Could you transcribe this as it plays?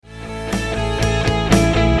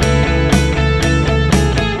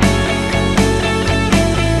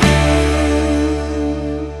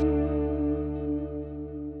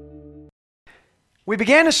We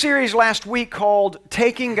began a series last week called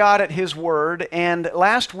Taking God at His Word, and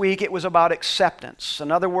last week it was about acceptance.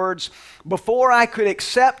 In other words, before I could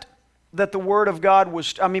accept that the Word of God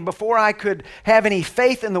before I could have any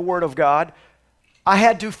faith in the Word of God, I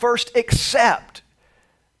had to first accept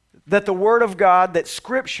that the Word of God, that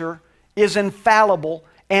Scripture, is infallible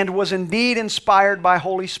and was indeed inspired by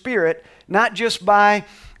Holy Spirit, not just by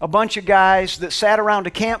a bunch of guys that sat around a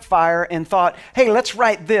campfire and thought, hey, let's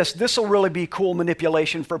write this. This will really be cool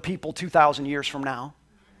manipulation for people 2,000 years from now.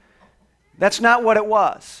 That's not what it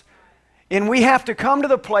was. And we have to come to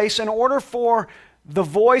the place in order for the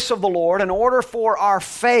voice of the Lord, in order for our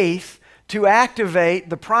faith to activate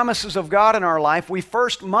the promises of God in our life, we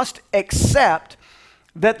first must accept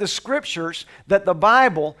that the Scriptures, that the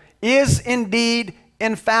Bible is indeed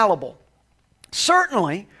infallible.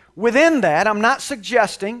 Certainly, within that, I'm not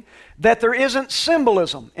suggesting that there isn't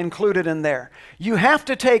symbolism included in there. You have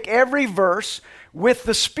to take every verse with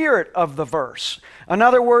the spirit of the verse. In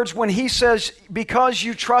other words, when he says, because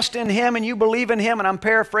you trust in Him and you believe in Him, and I'm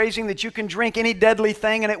paraphrasing, that you can drink any deadly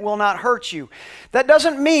thing and it will not hurt you. That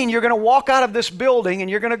doesn't mean you're going to walk out of this building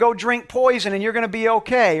and you're going to go drink poison and you're going to be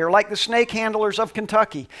okay, or like the snake handlers of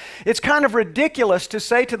Kentucky. It's kind of ridiculous to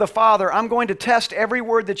say to the Father, I'm going to test every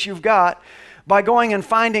word that you've got by going and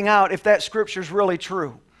finding out if that Scripture is really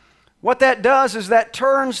true. What that does is that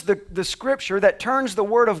turns the Scripture, that turns the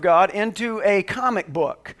Word of God into a comic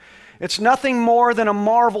book. It's nothing more than a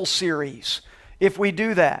Marvel series if we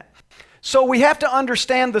do that. So we have to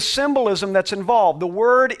understand the symbolism that's involved. The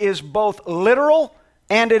Word is both literal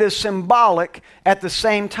and it is symbolic at the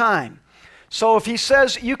same time. So if He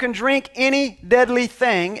says you can drink any deadly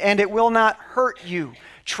thing and it will not hurt you,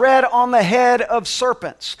 tread on the head of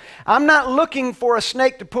serpents. I'm not looking for a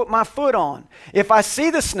snake to put my foot on. If I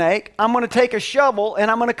see the snake, I'm going to take a shovel and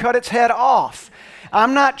I'm going to cut its head off.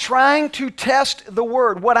 I'm not trying to test the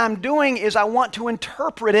Word. What I'm doing is I want to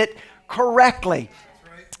interpret it correctly.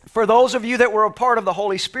 For those of you that were a part of the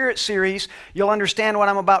Holy Spirit series, you'll understand what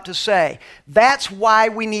I'm about to say. That's why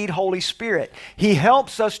we need Holy Spirit. He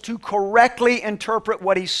helps us to correctly interpret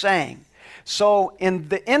what He's saying. So in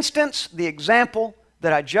the instance, the example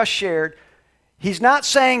that I just shared, He's not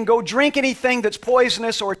saying go drink anything that's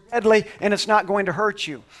poisonous or deadly and it's not going to hurt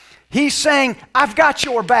you. He's saying, I've got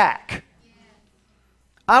your back.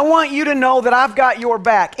 I want you to know that I've got your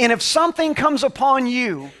back. And if something comes upon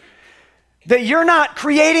you that you're not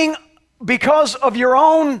creating because of your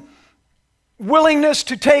own willingness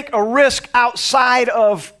to take a risk outside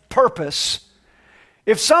of purpose,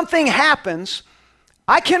 if something happens,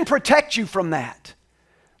 I can protect you from that.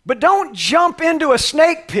 But don't jump into a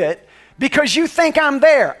snake pit because you think I'm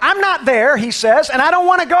there. I'm not there, He says, and I don't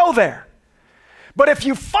want to go there. But if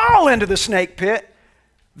you fall into the snake pit,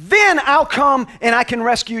 then I'll come and I can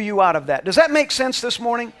rescue you out of that. Does that make sense this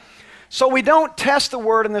morning? So we don't test the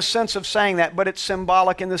Word in the sense of saying that, but it's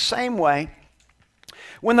symbolic in the same way.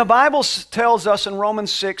 When the Bible tells us in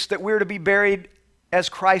Romans 6 that we're to be buried as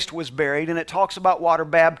Christ was buried, and it talks about water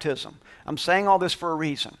baptism. I'm saying all this for a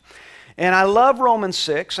reason. And I love Romans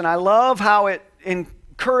 6, and I love how it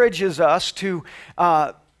encourages us to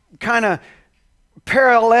kind of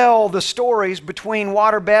parallel the stories between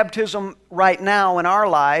water baptism right now in our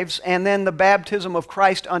lives and then the baptism of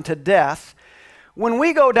Christ unto death. When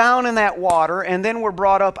we go down in that water and then we're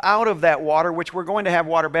brought up out of that water, which we're going to have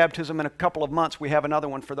water baptism in a couple of months. We have another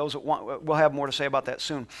one for those that want. We'll have more to say about that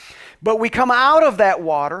soon. But we come out of that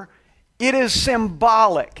water. It is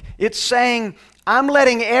symbolic. It's saying, I'm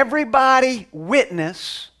letting everybody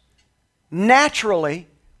witness naturally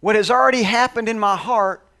what has already happened in my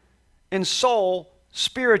heart and soul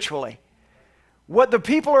spiritually. What the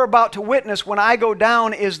people are about to witness when I go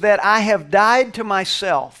down is that I have died to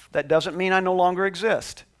myself. That doesn't mean I no longer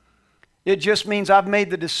exist. It just means I've made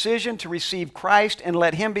the decision to receive Christ and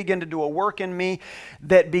let Him begin to do a work in me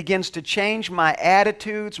that begins to change my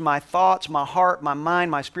attitudes, my thoughts, my heart, my mind,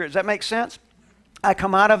 my spirit. Does that make sense? I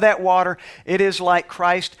come out of that water. It is like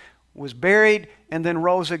Christ was buried and then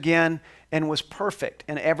rose again and was perfect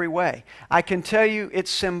in every way. I can tell you it's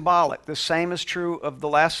symbolic. The same is true of the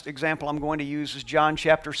last example I'm going to use is John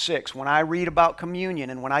chapter 6. When I read about communion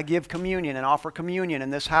and when I give communion and offer communion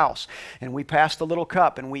in this house and we pass the little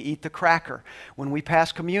cup and we eat the cracker, when we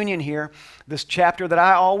pass communion here, this chapter that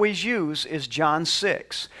I always use is John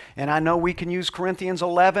 6. And I know we can use Corinthians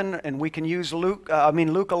 11 and we can use Luke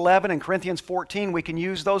 11 and Corinthians 14. We can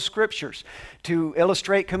use those scriptures to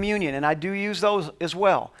illustrate communion, and I do use those as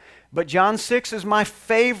well. But John 6 is my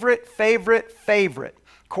favorite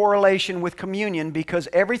correlation with communion because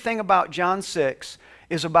everything about John 6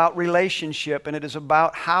 is about relationship and it is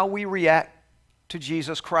about how we react to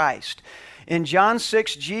Jesus Christ. In John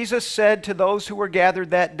 6, Jesus said to those who were gathered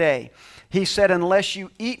that day, He said, unless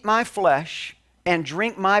you eat my flesh and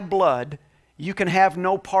drink my blood, you can have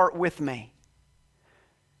no part with me.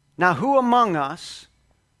 Now, who among us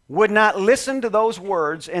would not listen to those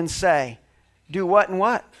words and say, do what and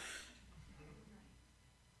what?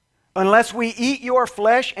 Unless we eat your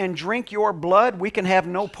flesh and drink your blood, we can have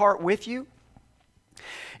no part with you?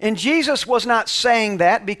 And Jesus was not saying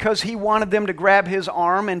that because He wanted them to grab His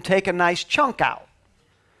arm and take a nice chunk out.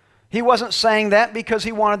 He wasn't saying that because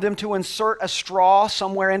He wanted them to insert a straw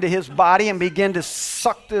somewhere into His body and begin to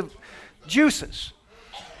suck the juices.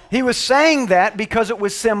 He was saying that because it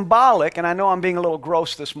was symbolic, and I know I'm being a little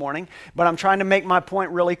gross this morning, but I'm trying to make my point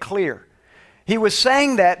really clear. He was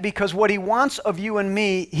saying that because what He wants of you and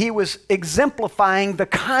me, He was exemplifying the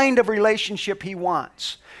kind of relationship He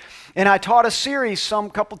wants. And I taught a series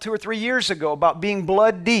 2 or 3 years ago about being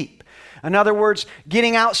blood deep. In other words,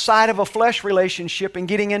 getting outside of a flesh relationship and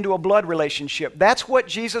getting into a blood relationship. That's what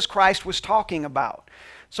Jesus Christ was talking about.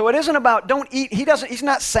 So it isn't about don't eat. He's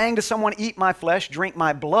not saying to someone, eat my flesh, drink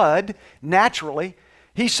my blood, naturally.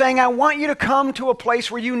 He's saying, I want you to come to a place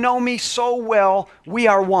where you know me so well, we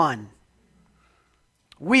are one.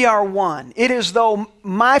 We are one. It is though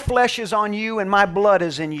my flesh is on you and my blood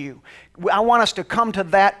is in you. I want us to come to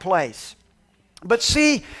that place. But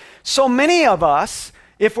see, so many of us,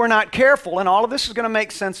 if we're not careful, and all of this is going to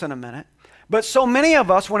make sense in a minute, but so many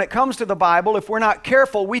of us, when it comes to the Bible, if we're not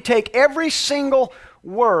careful, we take every single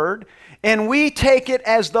word and we take it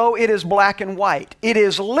as though it is black and white. It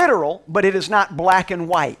is literal, but it is not black and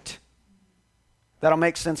white. That'll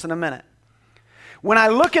make sense in a minute. When I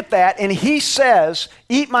look at that and He says,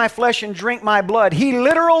 eat my flesh and drink my blood, He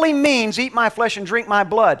literally means eat my flesh and drink my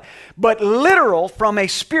blood, but literal from a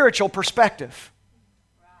spiritual perspective.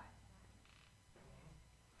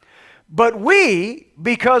 But we,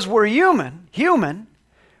 because we're human,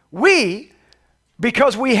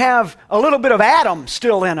 because we have a little bit of Adam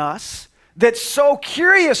still in us, that's so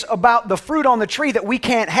curious about the fruit on the tree that we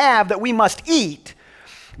can't have, that we must eat,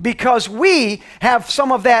 because we have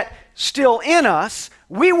some of that still in us,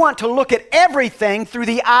 we want to look at everything through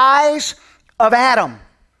the eyes of Adam,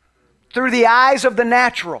 through the eyes of the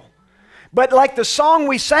natural. But like the song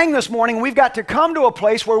we sang this morning, we've got to come to a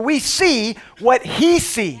place where we see what He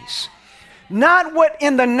sees. Not what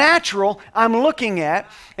in the natural I'm looking at,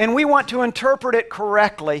 and we want to interpret it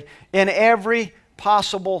correctly in every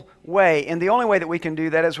possible way. And the only way that we can do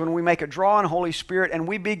that is when we make a draw on Holy Spirit and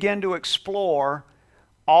we begin to explore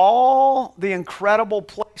all the incredible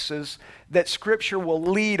places that Scripture will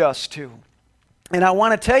lead us to. And I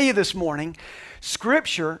want to tell you this morning,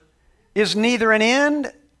 Scripture is neither an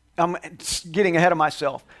end, I'm getting ahead of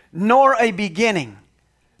myself, nor a beginning.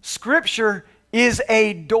 Scripture is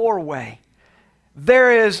a doorway.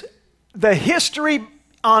 There is the history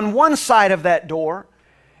on one side of that door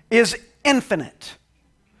is infinite.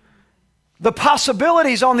 The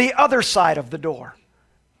possibilities on the other side of the door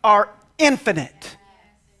are infinite.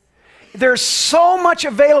 There's so much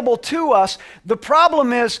available to us. The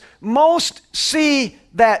problem is most see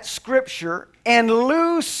that Scripture and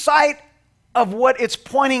lose sight of what it's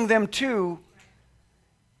pointing them to,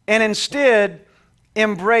 and instead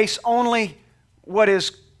embrace only what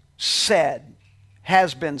is said,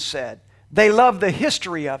 has been said. They love the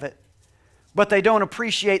history of it, but they don't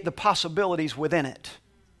appreciate the possibilities within it.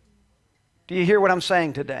 Do you hear what I'm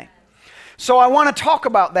saying today? So I want to talk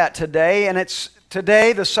about that today, and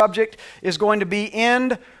today the subject is going to be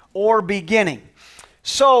end or beginning.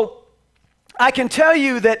 So I can tell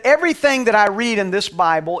you that everything that I read in this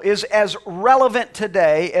Bible is as relevant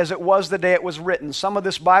today as it was the day it was written. Some of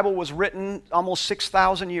this Bible was written almost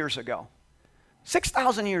 6,000 years ago.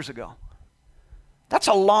 6,000 years ago. That's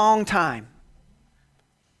a long time.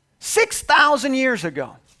 6,000 years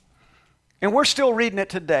ago. And we're still reading it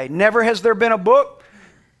today. Never has there been a book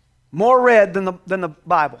more read than the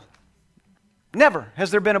Bible. Never has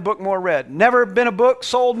there been a book more read. Never been a book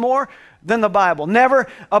sold more than the Bible. Never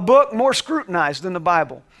a book more scrutinized than the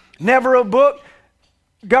Bible. Never a book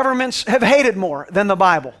governments have hated more than the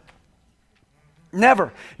Bible.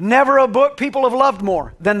 Never. Never a book people have loved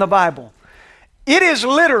more than the Bible. It is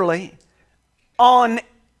literally in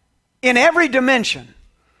every dimension.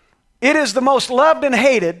 It is the most loved and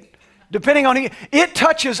hated, depending on it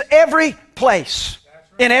touches every place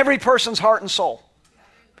in every person's heart and soul.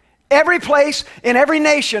 Every place in every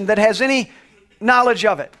nation that has any knowledge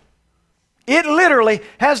of it. It literally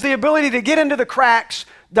has the ability to get into the cracks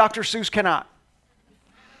Dr. Seuss cannot.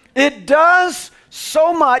 It does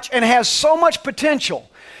so much and has so much potential.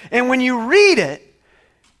 And when you read it,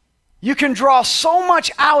 You can draw so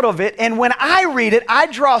much out of it, and when I read it, I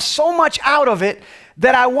draw so much out of it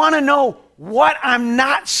that I want to know what I'm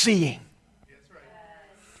not seeing.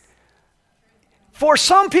 For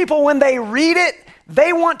some people, when they read it,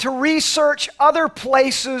 they want to research other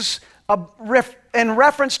places in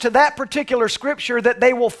reference to that particular scripture that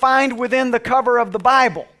they will find within the cover of the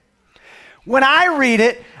Bible. When I read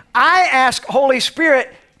it, I ask Holy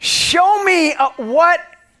Spirit, show me what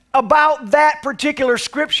about that particular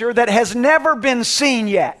scripture that has never been seen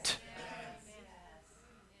yet.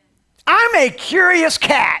 I'm a curious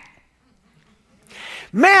cat.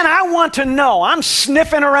 Man, I want to know. I'm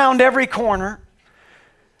sniffing around every corner.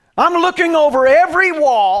 I'm looking over every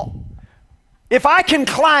wall. If I can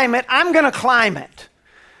climb it, I'm going to climb it.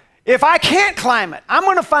 If I can't climb it, I'm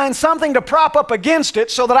going to find something to prop up against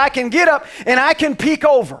it so that I can get up and I can peek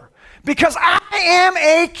over. Because I am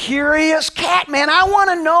a curious cat, man. I want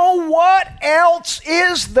to know what else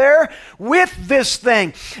is there with this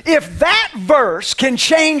thing. If that verse can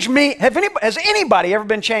change me, has anybody ever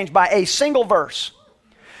been changed by a single verse?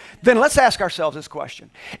 Then let's ask ourselves this question.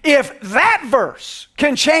 If that verse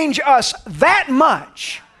can change us that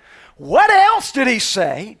much, what else did he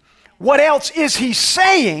say? What else is he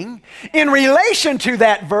saying in relation to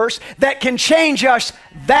that verse that can change us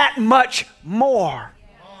that much more?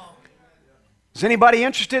 Is anybody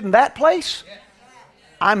interested in that place?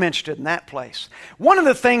 I'm interested in that place. One of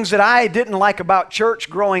the things that I didn't like about church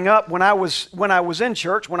growing up when I was in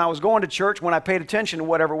church, when I was going to church, when I paid attention to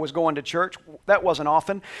whatever was going to church, that wasn't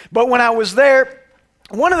often, but when I was there,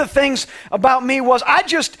 one of the things about me was I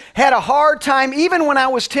just had a hard time, even when I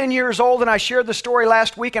was 10 years old, and I shared the story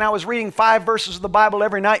last week, and I was reading 5 verses of the Bible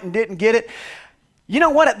every night and didn't get it. You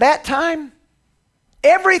know what? At that time,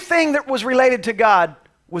 everything that was related to God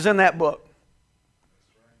was in that book.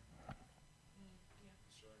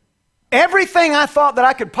 Everything I thought that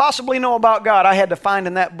I could possibly know about God, I had to find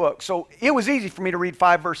in that book. So it was easy for me to read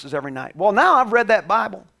 5 verses every night. Well, now I've read that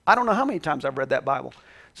Bible. I don't know how many times I've read that Bible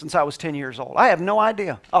since I was 10 years old. I have no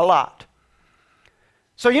idea. A lot.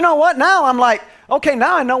 So you know what? Now I'm like, okay,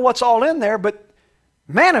 now I know what's all in there, but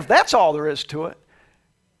man, if that's all there is to it,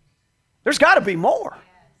 there's got to be more.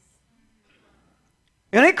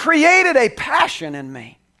 And it created a passion in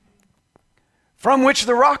me from which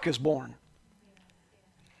the rock is born.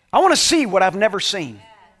 I want to see what I've never seen.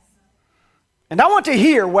 And I want to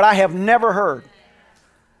hear what I have never heard.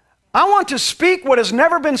 I want to speak what has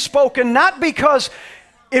never been spoken, not because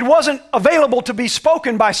it wasn't available to be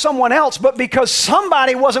spoken by someone else, but because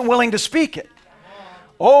somebody wasn't willing to speak it.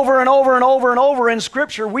 Over and over and over and over in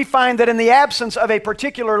Scripture, we find that in the absence of a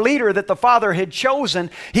particular leader that the Father had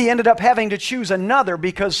chosen, he ended up having to choose another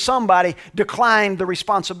because somebody declined the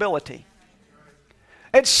responsibility.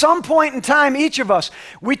 At some point in time, each of us,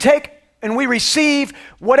 we take and we receive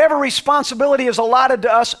whatever responsibility is allotted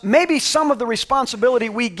to us. Maybe some of the responsibility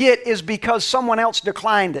we get is because someone else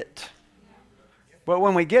declined it. But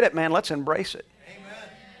when we get it, man, let's embrace it.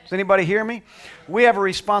 Does anybody hear me? We have a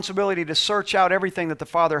responsibility to search out everything that the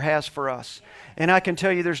Father has for us. And I can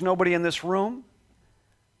tell you there's nobody in this room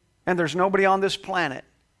and there's nobody on this planet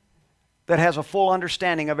that has a full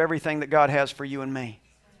understanding of everything that God has for you and me.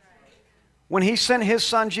 When he sent his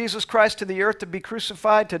Son, Jesus Christ, to the earth to be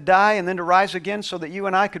crucified, to die, and then to rise again so that you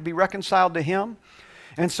and I could be reconciled to him,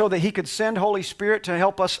 and so that he could send Holy Spirit to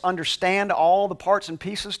help us understand all the parts and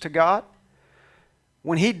pieces to God,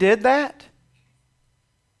 when he did that,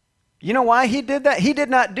 you know why he did that? He did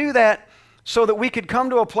not do that so that we could come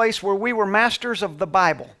to a place where we were masters of the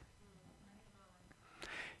Bible.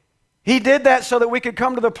 He did that so that we could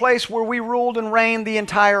come to the place where we ruled and reigned the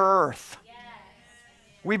entire earth.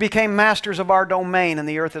 We became masters of our domain, and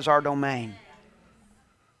the earth is our domain.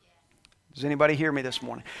 Does anybody hear me this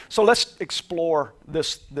morning? So let's explore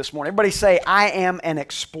this morning. Everybody say, I am an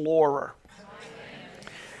explorer.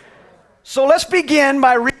 So let's begin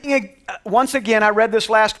by reading, once again, I read this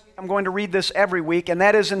last week. I'm going to read this every week, and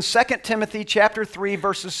that is in 2 Timothy chapter 3,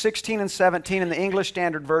 verses 16 and 17 in the English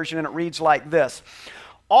Standard Version, and it reads like this.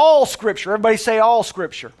 All Scripture, everybody say all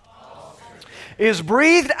Scripture, is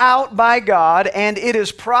breathed out by God, and it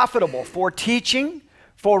is profitable for teaching,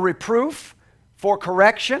 for reproof, for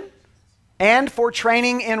correction, and for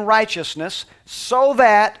training in righteousness, so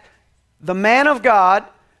that the man of God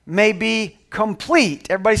may be complete.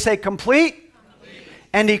 Everybody say complete.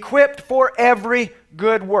 And equipped for every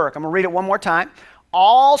good work. I'm going to read it one more time.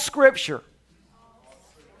 All Scripture,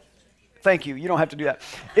 thank you, you don't have to do that,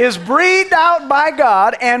 is breathed out by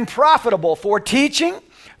God and profitable for teaching,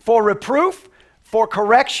 for reproof, for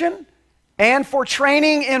correction, and for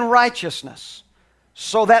training in righteousness,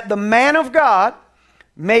 so that the man of God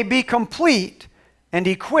may be complete, and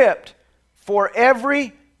equipped for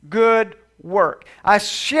every good work. I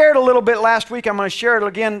shared a little bit last week. I'm going to share it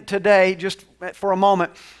again today just for a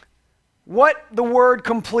moment. What the word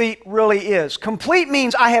complete really is. Complete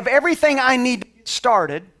means I have everything I need to get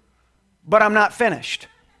started, but I'm not finished.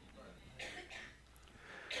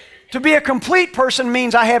 To be a complete person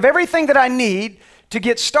means I have everything that I need to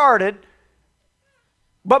get started,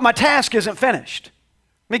 but my task isn't finished.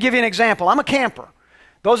 Let me give you an example. I'm a camper.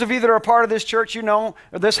 Those of you that are a part of this church, you know,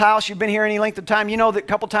 or this house, you've been here any length of time, you know that a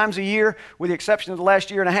couple times a year, with the exception of the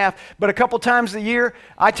last year and a half, but a couple times a year,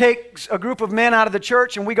 I take a group of men out of the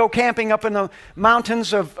church and we go camping up in the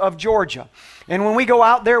mountains of Georgia. And when we go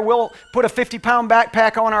out there, we'll put a 50-pound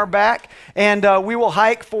backpack on our back, and we will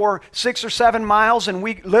hike for 6 or 7 miles, and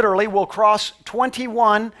we literally will cross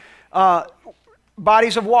 21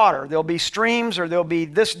 bodies of water. There'll be streams, or they'll be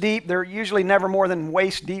this deep. They're usually never more than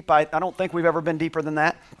waist deep. I don't think we've ever been deeper than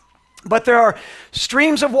that. But there are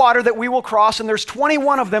streams of water that we will cross, and there's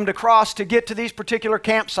 21 of them to cross to get to these particular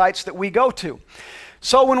campsites that we go to.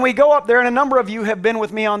 So when we go up there, and a number of you have been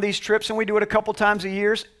with me on these trips, and we do it a couple times a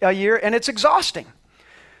year, and it's exhausting.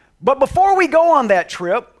 But before we go on that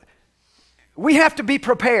trip, we have to be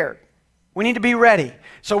prepared. We need to be ready.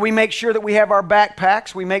 So we make sure that we have our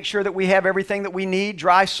backpacks. We make sure that we have everything that we need,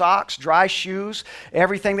 dry socks, dry shoes,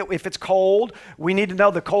 everything that if it's cold, we need to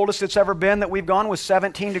know the coldest it's ever been that we've gone was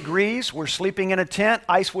 17 degrees. We're sleeping in a tent.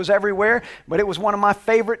 Ice was everywhere, but it was one of my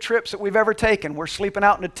favorite trips that we've ever taken. We're sleeping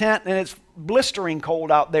out in a tent, and it's blistering cold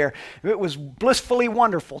out there. It was blissfully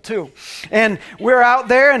wonderful too. And we're out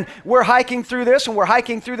there and we're hiking through this, and we're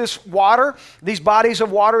hiking through this water, these bodies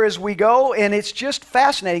of water as we go, and it's just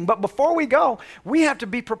fascinating. But before we go, we have to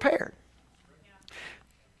be prepared.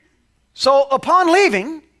 So upon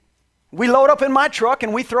leaving, we load up in my truck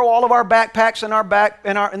and we throw all of our backpacks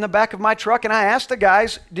in the back of my truck, and I ask the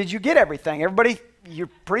guys, did you get everything? Everybody, you're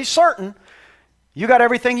pretty certain you got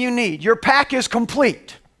everything you need. Your pack is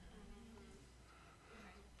complete.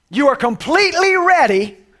 You are completely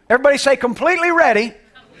ready. Everybody say completely ready,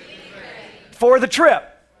 for the trip.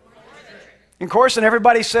 Of course, and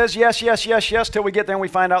everybody says yes, yes, yes, yes, till we get there and we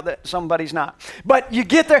find out that somebody's not. But you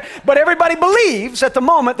get there, but everybody believes at the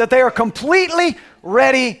moment that they are completely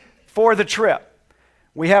ready for the trip.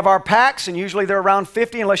 We have our packs, and usually they're around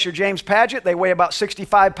 50, unless you're James Padgett. They weigh about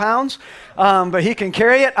 65 pounds, but he can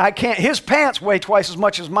carry it. I can't. His pants weigh twice as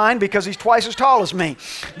much as mine because he's twice as tall as me.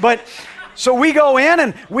 But so we go in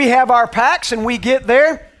and we have our packs and we get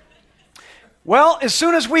there. Well, as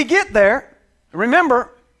soon as we get there,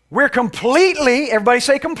 remember, we're completely, everybody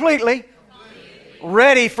say completely,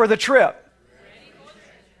 ready for the trip.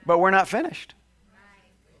 But we're not finished.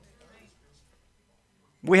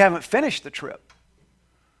 We haven't finished the trip.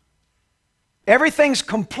 Everything's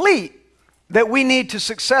complete that we need to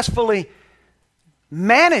successfully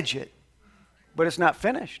manage it, but it's not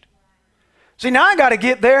finished. See, now I got to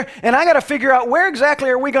get there and I got to figure out where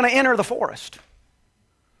exactly are we going to enter the forest.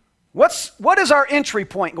 What is our entry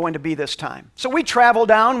point going to be this time? So we travel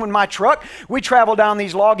down with my truck. We travel down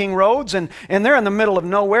these logging roads, and they're in the middle of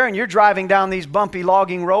nowhere, and you're driving down these bumpy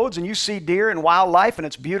logging roads, and you see deer and wildlife, and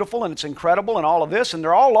it's beautiful, and it's incredible, and all of this, and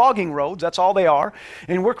they're all logging roads. That's all they are.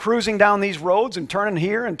 And we're cruising down these roads and turning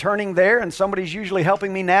here and turning there, and somebody's usually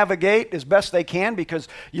helping me navigate as best they can, because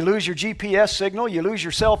you lose your GPS signal, you lose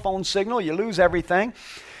your cell phone signal, you lose everything.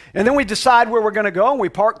 And then we decide where we're going to go, and we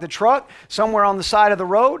park the truck somewhere on the side of the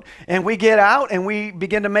road, and we get out and we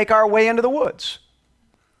begin to make our way into the woods.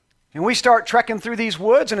 And we start trekking through these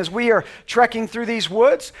woods, and as we are trekking through these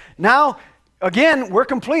woods, now, again, we're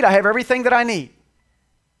complete. I have everything that I need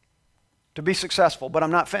to be successful, but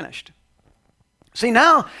I'm not finished. See,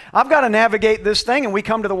 now I've got to navigate this thing, and we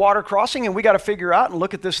come to the water crossing, and we got to figure out and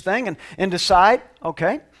look at this thing and decide,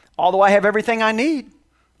 okay, although I have everything I need,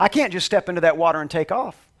 I can't just step into that water and take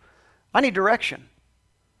off. I need direction.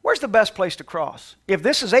 Where's the best place to cross? If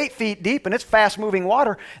this is 8 feet deep and it's fast-moving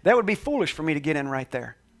water, that would be foolish for me to get in right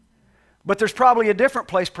there. But there's probably a different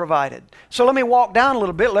place provided. So let me walk down a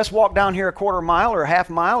little bit. Let's walk down here a quarter mile or a half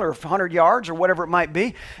mile or 100 yards or whatever it might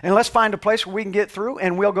be, and let's find a place where we can get through,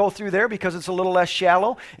 and we'll go through there because it's a little less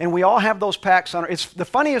shallow, and we all have those packs on. It's the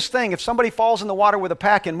funniest thing. If somebody falls in the water with a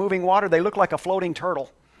pack in moving water, they look like a floating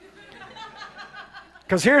turtle.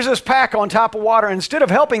 Because here's this pack on top of water. Instead of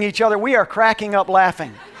helping each other, we are cracking up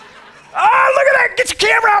laughing. Oh, look at that. Get your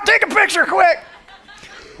camera out. Take a picture quick.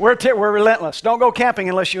 We're relentless. Don't go camping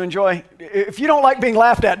unless you enjoy. If you don't like being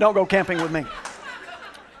laughed at, don't go camping with me.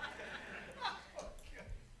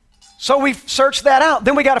 So we've searched that out.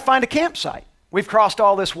 Then we got to find a campsite. We've crossed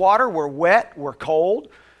all this water. We're wet. We're cold.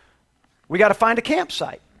 We got to find a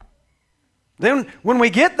campsite. Then when we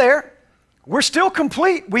get there, We're still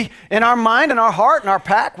complete. In our mind and our heart and our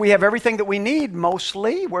pack, we have everything that we need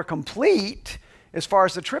mostly. We're complete as far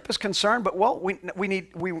as the trip is concerned, but we're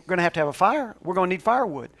going to have a fire. We're going to need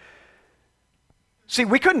firewood. See,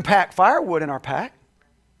 we couldn't pack firewood in our pack.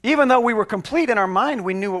 Even though we were complete in our mind,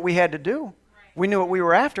 we knew what we had to do. We knew what we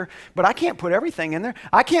were after, but I can't put everything in there.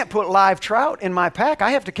 I can't put live trout in my pack.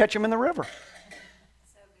 I have to catch them in the river.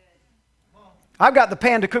 I've got the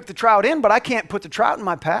pan to cook the trout in, but I can't put the trout in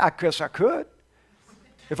my pack. I guess I could.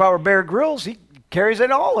 If I were Bear Grylls, he carries it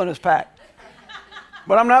all in his pack.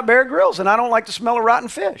 But I'm not Bear Grylls, and I don't like the smell of rotten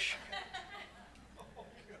fish.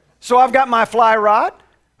 So I've got my fly rod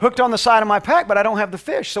hooked on the side of my pack, but I don't have the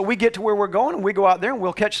fish. So we get to where we're going, and we go out there, and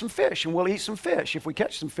we'll catch some fish, and we'll eat some fish. If we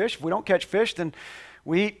catch some fish, if we don't catch fish, then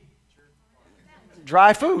we eat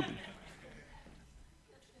dry food.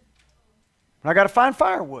 I got to find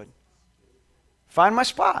firewood. Find my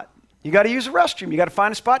spot. You got to use the restroom. You got to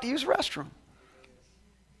find a spot to use the restroom.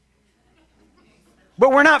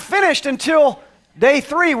 But we're not finished until day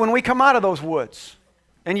 3 when we come out of those woods.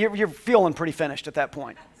 And you're feeling pretty finished at that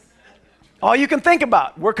point. All you can think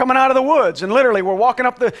about, we're coming out of the woods, and literally we're walking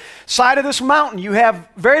up the side of this mountain. You have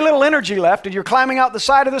very little energy left, and you're climbing out the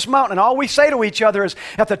side of this mountain, and all we say to each other is,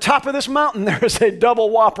 at the top of this mountain, there is a double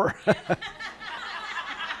whopper.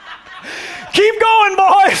 Keep going,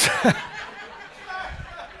 boys!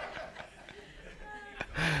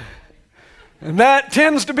 And that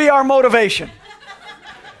tends to be our motivation.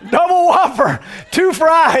 Double Whopper, 2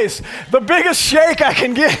 fries, the biggest shake I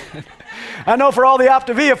can get. I know for all the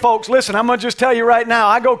Optavia folks, listen, I'm going to just tell you right now,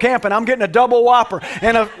 I go camping, I'm getting a Double Whopper.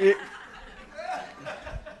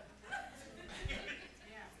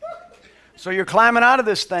 So you're climbing out of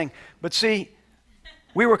this thing. But see,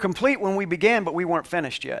 we were complete when we began, but we weren't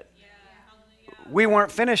finished yet. We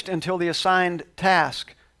weren't finished until the assigned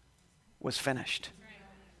task was finished.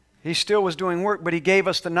 He still was doing work, but he gave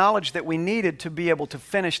us the knowledge that we needed to be able to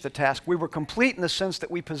finish the task. We were complete in the sense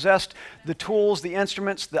that we possessed the tools, the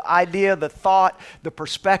instruments, the idea, the thought, the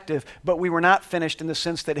perspective, but we were not finished in the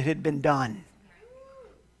sense that it had been done.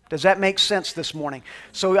 Does that make sense this morning?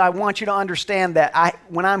 So I want you to understand that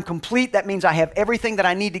when I'm complete, that means I have everything that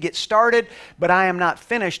I need to get started, but I am not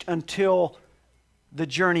finished until the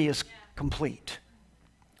journey is complete.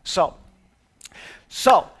 So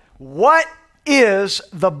what is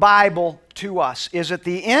the Bible to us? Is it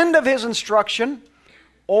the end of his instruction,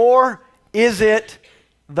 or is it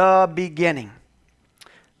the beginning?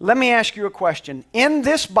 Let me ask you a question. In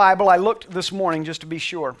this Bible, I looked this morning just to be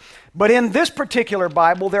sure, but in this particular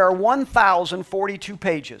Bible, there are 1,042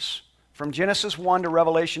 pages from Genesis 1 to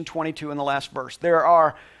Revelation 22 in the last verse. There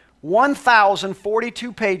are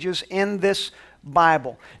 1,042 pages in this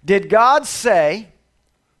Bible. Did God say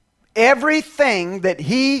everything that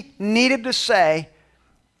he needed to say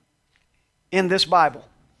in this Bible?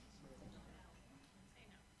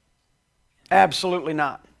 Absolutely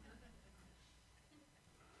not.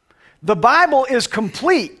 The Bible is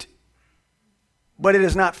complete, but it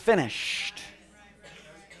is not finished.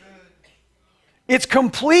 It's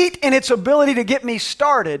complete in its ability to get me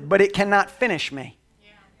started, but it cannot finish me.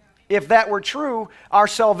 If that were true, our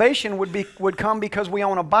salvation would come because we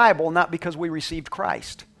own a Bible, not because we received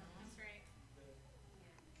Christ.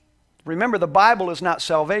 Remember, the Bible is not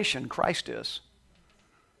salvation. Christ is.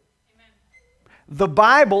 The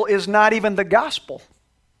Bible is not even the gospel.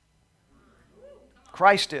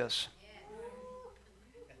 Christ is.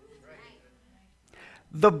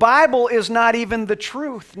 The Bible is not even the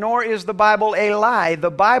truth, nor is the Bible a lie. The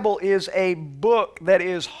Bible is a book that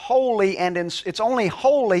is holy, and it's only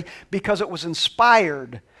holy because it was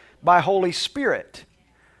inspired by Holy Spirit.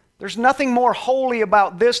 There's nothing more holy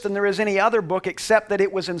about this than there is any other book except that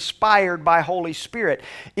it was inspired by Holy Spirit.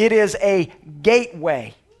 It is a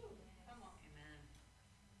gateway.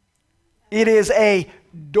 It is a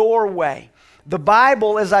doorway. The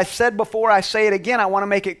Bible, as I said before, I say it again, I want to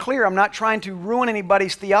make it clear, I'm not trying to ruin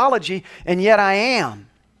anybody's theology, and yet I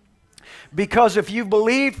am. Because if you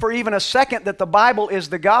believe for even a second that the Bible is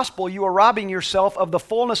the gospel, you are robbing yourself of the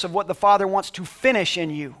fullness of what the Father wants to finish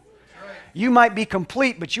in you. You might be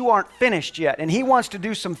complete, but you aren't finished yet. And he wants to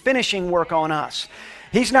do some finishing work on us.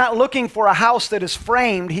 He's not looking for a house that is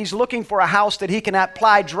framed. He's looking for a house that he can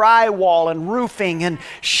apply drywall and roofing and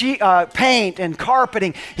paint and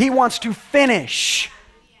carpeting. He wants to finish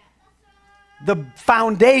the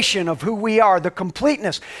foundation of who we are, the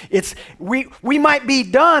completeness. We might be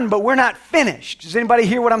done, but we're not finished. Does anybody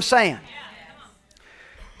hear what I'm saying?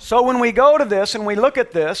 So when we go to this and we look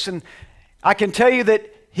at this, and I can tell you that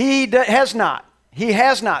He has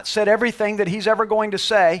not said everything that he's ever going to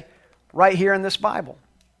say right here in this Bible.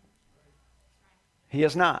 He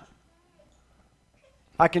has not.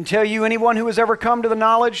 I can tell you anyone who has ever come to the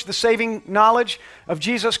knowledge, the saving knowledge of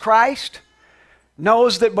Jesus Christ,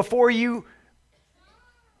 knows that before you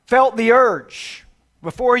felt the urge,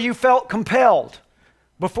 before you felt compelled,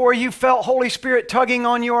 before you felt Holy Spirit tugging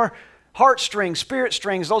on your heartstrings, spirit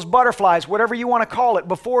strings, those butterflies, whatever you want to call it,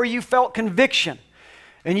 before you felt conviction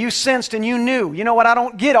and you sensed and you knew, you know what, I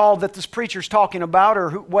don't get all that this preacher's talking about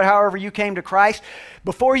or however you came to Christ,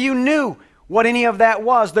 before you knew what any of that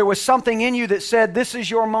was, there was something in you that said, this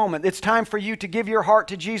is your moment. It's time for you to give your heart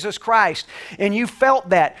to Jesus Christ. And you felt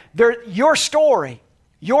that. Your story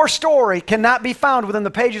cannot be found within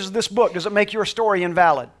the pages of this book. Does it make your story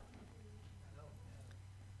invalid?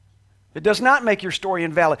 It does not make your story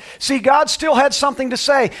invalid. See, God still had something to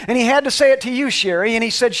say, and He had to say it to you, Sherry. And He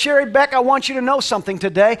said, Sherry Beck, I want you to know something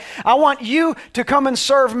today. I want you to come and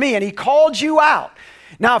serve me. And He called you out.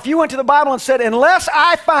 Now, if you went to the Bible and said, unless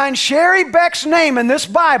I find Sherry Beck's name in this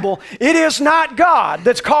Bible, it is not God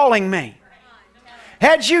that's calling me.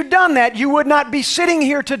 Had you done that, you would not be sitting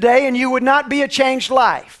here today and you would not be a changed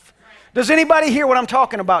life. Does anybody hear what I'm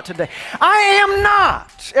talking about today? I am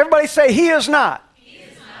not. Everybody say, He is not.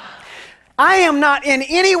 I am not in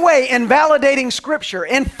any way invalidating Scripture.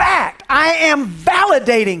 In fact, I am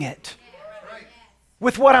validating it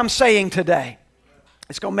with what I'm saying today.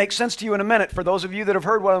 It's going to make sense to you in a minute. For those of you that have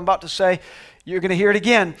heard what I'm about to say, you're going to hear it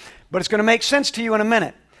again, but it's going to make sense to you in a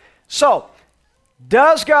minute. So,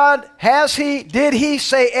 does God, did He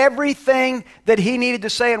say everything that He needed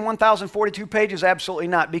to say in 1,042 pages? Absolutely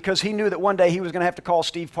not, because He knew that one day He was going to have to call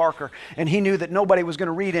Steve Parker, and He knew that nobody was going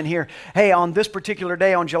to read in here, hey, on this particular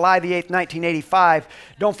day, on July the 8th, 1985,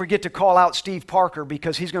 don't forget to call out Steve Parker,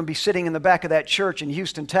 because he's going to be sitting in the back of that church in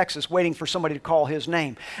Houston, Texas, waiting for somebody to call his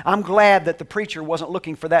name. I'm glad that the preacher wasn't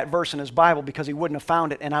looking for that verse in his Bible, because he wouldn't have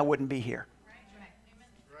found it, and I wouldn't be here.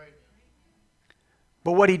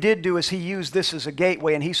 But what he did do is he used this as a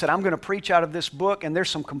gateway, and he said, I'm going to preach out of this book, and there's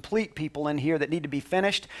some complete people in here that need to be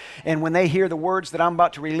finished. And when they hear the words that I'm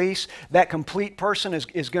about to release, that complete person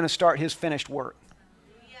is going to start his finished work.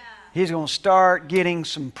 Yeah. He's going to start getting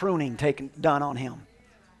some pruning done on him.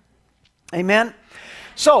 Amen?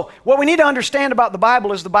 So, what we need to understand about the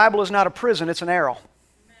Bible is not a prison, it's an arrow.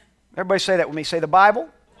 Everybody say that with me. Say, the Bible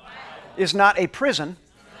is not a prison.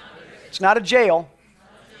 It's not a jail.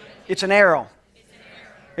 It's an arrow.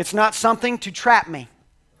 It's not something to trap me.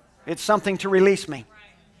 It's something to release me.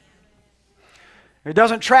 It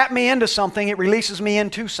doesn't trap me into something, it releases me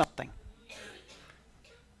into something.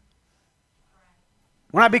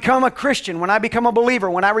 When I become a Christian, when I become a believer,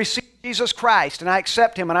 when I receive Jesus Christ and I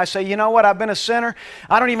accept Him and I say, you know what, I've been a sinner.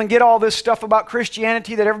 I don't even get all this stuff about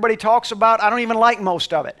Christianity that everybody talks about. I don't even like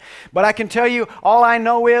most of it. But I can tell you, all I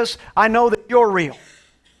know is, I know that You're real.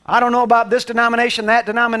 I don't know about this denomination, that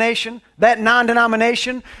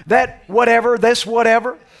non-denomination, that whatever, this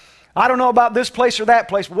whatever. I don't know about this place or that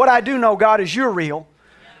place. What I do know, God, is You're real.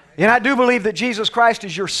 And I do believe that Jesus Christ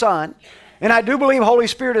is Your Son. And I do believe Holy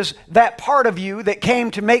Spirit is that part of You that came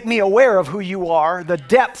to make me aware of who You are, the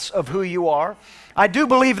depths of who You are. I do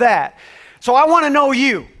believe that. So I want to know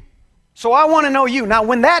You. Now,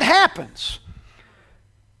 when that happens,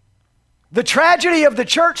 the tragedy of the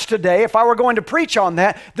church today, if I were going to preach on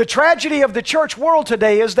that, the tragedy of the church world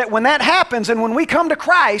today is that when that happens and when we come to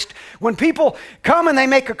Christ, when people come and they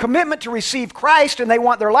make a commitment to receive Christ and they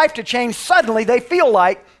want their life to change, suddenly they feel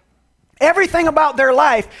like everything about their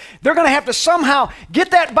life, they're going to have to somehow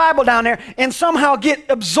get that Bible down there and somehow get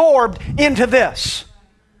absorbed into this.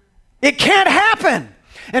 It can't happen.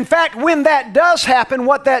 In fact, when that does happen,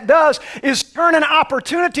 what that does is turn an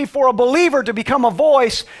opportunity for a believer to become a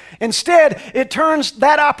voice. Instead, it turns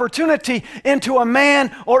that opportunity into a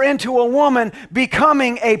man or into a woman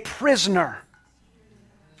becoming a prisoner.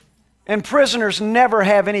 And prisoners never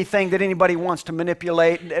have anything that anybody wants to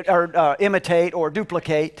manipulate or imitate or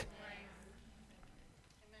duplicate.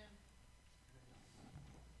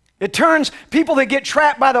 It turns people that get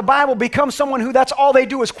trapped by the Bible become someone who that's all they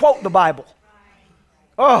do is quote the Bible.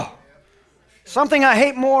 Oh, something I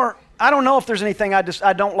hate more, I don't know if there's anything I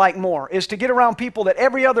don't like more, is to get around people that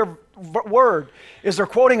every other word is they're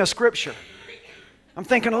quoting a scripture. I'm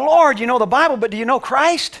thinking, Lord, you know the Bible, but do you know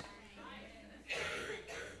Christ?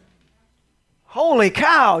 Holy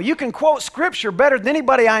cow, you can quote scripture better than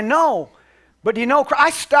anybody I know, but do you know Christ? I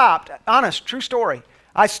stopped, honest, true story,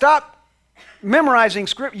 I stopped memorizing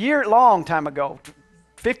scripture long time ago,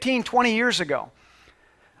 15, 20 years ago.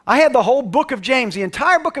 I had the whole book of James, the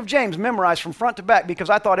entire book of James memorized from front to back because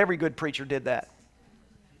I thought every good preacher did that.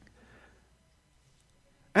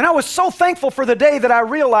 And I was so thankful for the day that I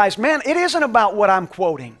realized, man, it isn't about what I'm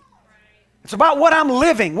quoting. It's about what I'm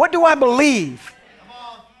living. What do I believe?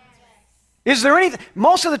 Is there anything?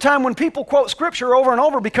 Most of the time when people quote Scripture over and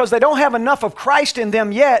over because they don't have enough of Christ in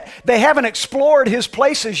them yet, they haven't explored His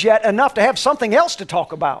places yet enough to have something else to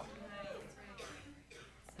talk about.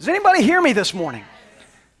 Does anybody hear me this morning?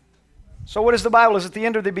 So what is the Bible? Is at the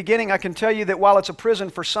end or the beginning? I can tell you that while it's a prison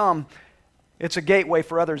for some, it's a gateway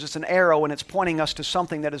for others. It's an arrow, and it's pointing us to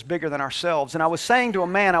something that is bigger than ourselves. And I was talking to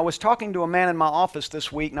a man in my office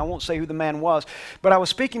this week, and I won't say who the man was, but I was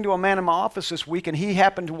speaking to a man in my office this week, and he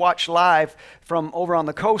happened to watch live from over on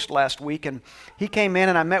the coast last week, and he came in,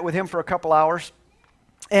 and I met with him for a couple hours,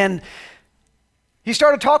 and he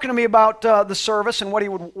started talking to me about the service and what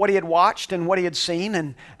he had watched and what he had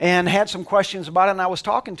seen, and had some questions about it, and I was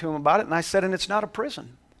talking to him about it, and I said, and it's not a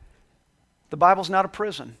prison. The Bible's not a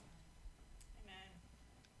prison.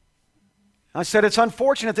 I said, it's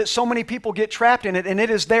unfortunate that so many people get trapped in it, and it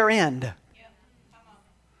is their end.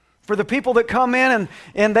 For the people that come in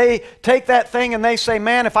and they take that thing and they say,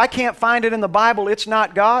 man, if I can't find it in the Bible, it's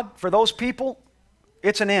not God. For those people,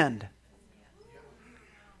 it's an end.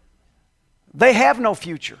 They have no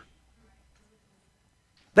future.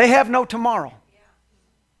 They have no tomorrow.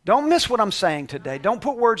 Don't miss what I'm saying today. Don't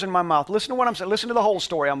put words in my mouth. Listen to what I'm saying. Listen to the whole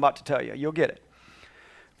story I'm about to tell you. You'll get it.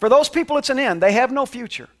 For those people, it's an end. They have no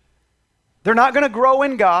future. They're not going to grow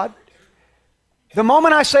in God. The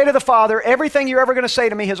moment I say to the Father, everything you're ever going to say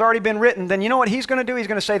to me has already been written, then you know what He's going to do? He's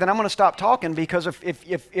going to say, then I'm going to stop talking, because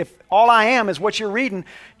if all I am is what you're reading,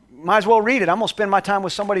 might as well read it. I'm going to spend my time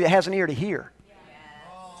with somebody that has an ear to hear.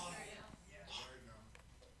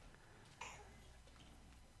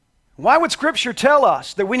 Why would Scripture tell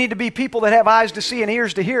us that we need to be people that have eyes to see and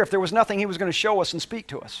ears to hear if there was nothing He was going to show us and speak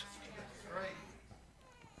to us?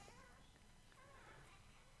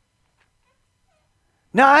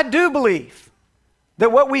 Now, I do believe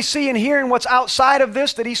that what we see and hear and what's outside of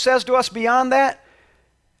this that He says to us beyond that,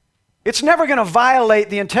 it's never going to violate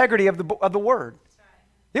the integrity of the Word.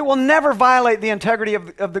 It will never violate the integrity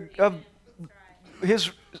of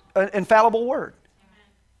His infallible Word.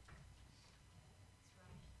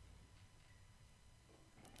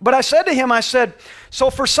 But I said to him, I said, so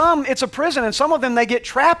for some it's a prison, and some of them they get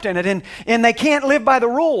trapped in it, and they can't live by the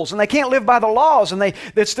rules, and they can't live by the laws, and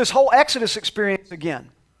it's this whole Exodus experience again.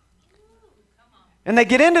 And they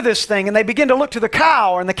get into this thing, and they begin to look to the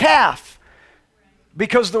cow and the calf,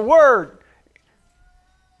 because the Word,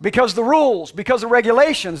 because the rules, because the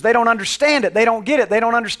regulations, they don't understand it, they don't get it, they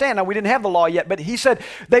don't understand. Now, we didn't have the law yet, but he said,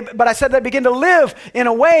 but I said they begin to live in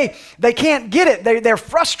a way they can't get it. They're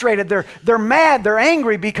frustrated, they're mad, they're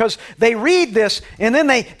angry because they read this and then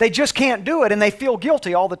they just can't do it, and they feel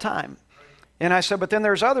guilty all the time. And I said, but then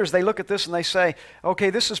there's others, they look at this and they say, okay,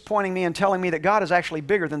 this is pointing me and telling me that God is actually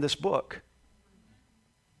bigger than this book.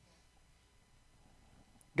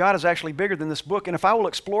 God is actually bigger than this book. And if I will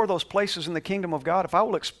explore those places in the kingdom of God, if I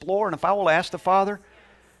will explore and if I will ask the Father,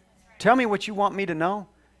 tell me what you want me to know,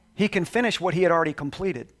 He can finish what He had already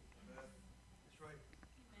completed.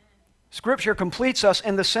 Scripture completes us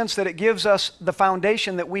in the sense that it gives us the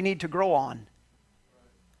foundation that we need to grow on.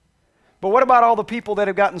 But what about all the people that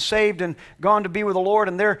have gotten saved and gone to be with the Lord,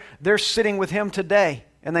 and they're sitting with Him today,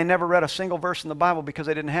 and they never read a single verse in the Bible because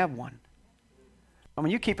they didn't have one? I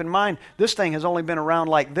mean, you keep in mind, this thing has only been around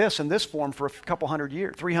like this in this form for a couple hundred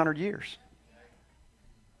years, 300 years,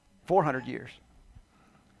 400 years.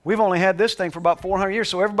 We've only had this thing for about 400 years,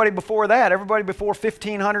 so everybody before that, everybody before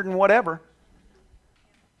 1500 and whatever,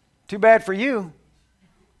 too bad for you.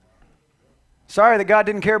 Sorry that God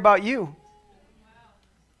didn't care about you.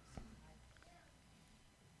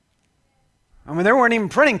 I mean, there weren't even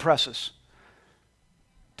printing presses.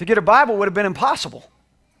 To get a Bible would have been impossible.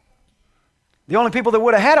 The only people that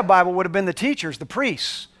would have had a Bible would have been the teachers, the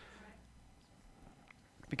priests,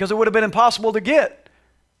 because it would have been impossible to get.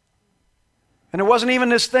 And it wasn't even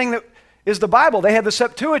this thing that is the Bible. They had the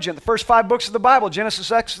Septuagint, the first 5 books of the Bible,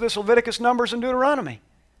 Genesis, Exodus, Leviticus, Numbers, and Deuteronomy.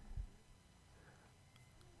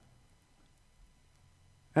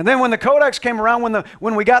 And then when the Codex came around,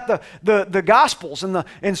 when we got the Gospels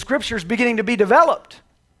and Scriptures beginning to be developed,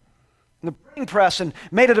 and the printing press and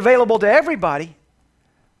made it available to everybody,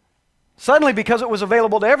 suddenly, because it was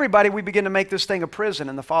available to everybody, we begin to make this thing a prison.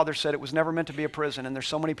 And the Father said it was never meant to be a prison. And there's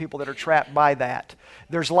so many people that are trapped by that.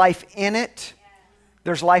 There's life in it.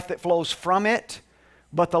 There's life that flows from it.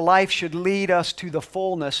 But the life should lead us to the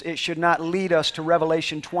fullness. It should not lead us to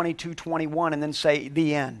Revelation 22:21 and then say,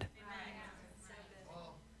 the end.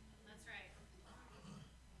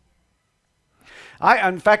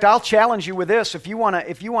 In fact, I'll challenge you with this. If you want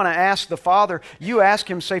to ask the Father, you ask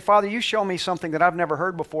Him, say, Father, you show me something that I've never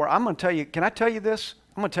heard before. I'm going to tell you, can I tell you this?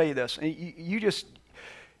 I'm going to tell you this. And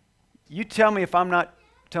you tell me if I'm not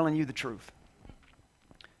telling you the truth.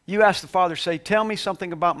 You ask the Father, say, tell me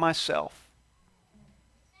something about myself.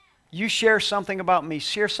 You share something about me.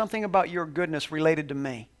 Share something about your goodness related to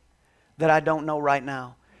me that I don't know right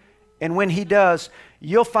now. And when He does,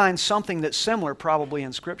 you'll find something that's similar probably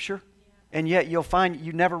in Scripture, and yet you'll find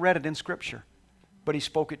you never read it in Scripture, but He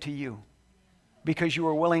spoke it to you because you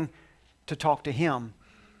were willing to talk to Him,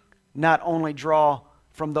 not only draw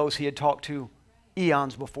from those He had talked to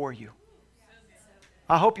eons before you.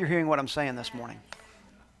 I hope you're hearing what I'm saying this morning.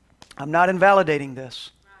 I'm not invalidating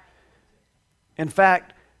this. In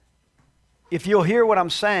fact, if you'll hear what I'm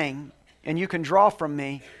saying and you can draw from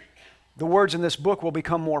me, the words in this book will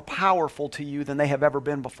become more powerful to you than they have ever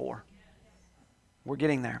been before. We're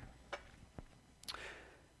getting there.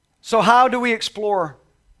 So how do we explore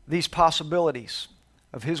these possibilities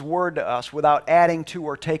of His Word to us without adding to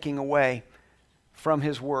or taking away from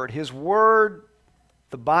His Word? His Word,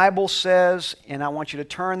 the Bible says, and I want you to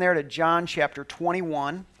turn there to John chapter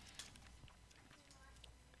 21.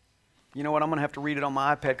 You know what? I'm going to have to read it on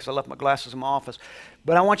my iPad because I left my glasses in my office.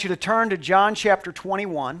 But I want you to turn to John chapter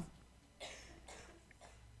 21.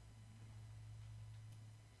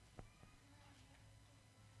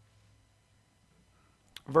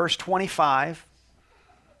 Verse 25.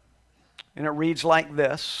 And it reads like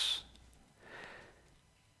this.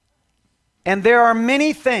 And there are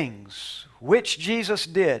many things which Jesus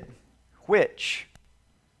did, which,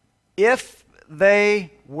 if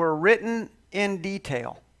they were written in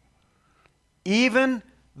detail, even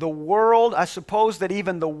the world, I suppose that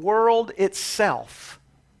even the world itself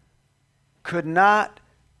could not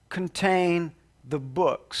contain the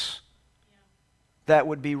books that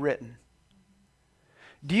would be written.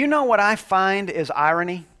 Do you know what I find is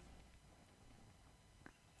irony?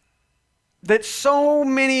 That so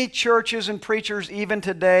many churches and preachers even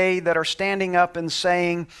today that are standing up and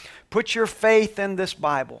saying, put your faith in this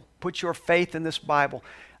Bible. Put your faith in this Bible.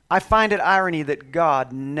 I find it irony that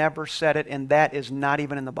God never said it, and that is not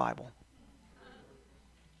even in the Bible.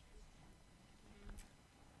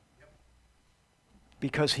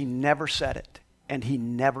 Because He never said it, and He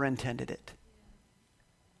never intended it.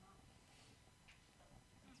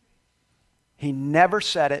 He never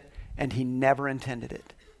said it, and He never intended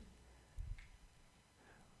it.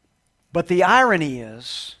 But the irony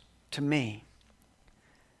is, to me,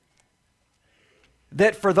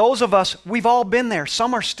 that for those of us, we've all been there.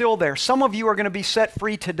 Some are still there. Some of you are going to be set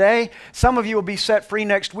free today. Some of you will be set free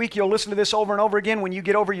next week. You'll listen to this over and over again when you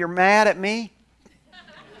get over you're mad at me.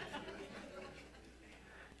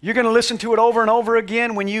 You're going to listen to it over and over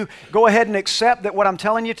again when you go ahead and accept that what I'm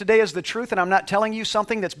telling you today is the truth and I'm not telling you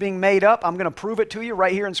something that's being made up. I'm going to prove it to you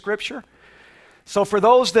right here in Scripture. So for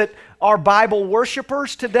those that are Bible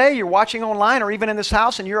worshipers today, you're watching online or even in this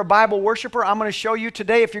house and you're a Bible worshiper, I'm going to show you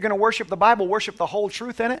today if you're going to worship the Bible, worship the whole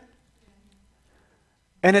truth in it.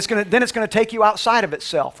 And then it's going to take you outside of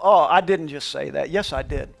itself. Oh, I didn't just say that. Yes, I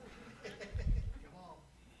did.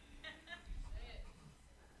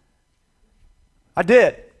 I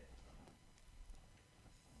did.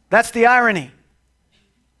 That's the irony.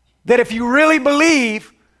 That if you really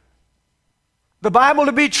believe the Bible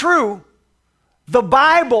to be true, the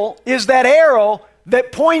Bible is that arrow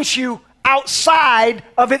that points you outside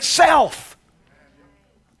of itself.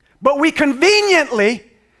 But we conveniently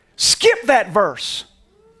skip that verse.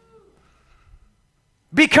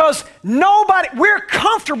 Because we're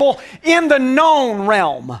comfortable in the known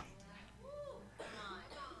realm.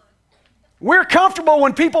 We're comfortable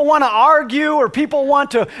when people want to argue or people want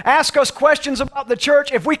to ask us questions about the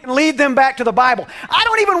church if we can lead them back to the Bible. I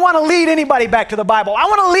don't even want to lead anybody back to the Bible. I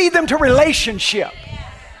want to lead them to relationship.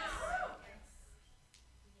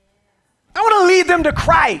 I want to lead them to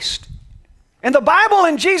Christ. And the Bible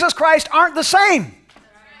and Jesus Christ aren't the same.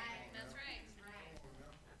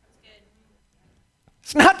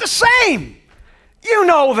 It's not the same. You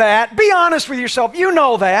know that. Be honest with yourself. You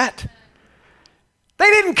know that. They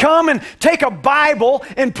didn't come and take a Bible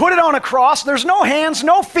and put it on a cross. There's no hands,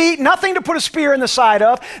 no feet, nothing to put a spear in the side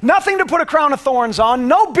of, nothing to put a crown of thorns on,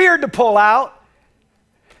 no beard to pull out.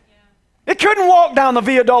 It couldn't walk down the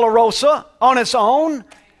Via Dolorosa on its own.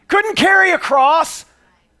 Couldn't carry a cross.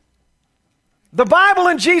 The Bible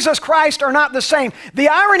and Jesus Christ are not the same. The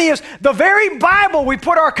irony is the very Bible we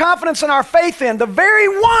put our confidence and our faith in, the very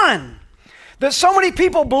one that so many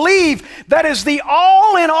people believe that is the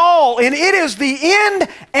all in all, and it is the end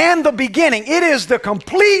and the beginning. It is the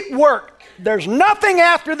complete work. There's nothing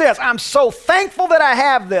after this. I'm so thankful that I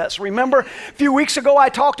have this. Remember, a few weeks ago I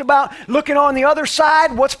talked about looking on the other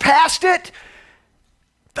side, what's past it?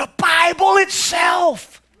 The Bible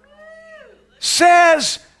itself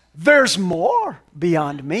says there's more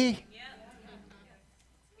beyond me.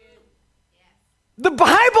 The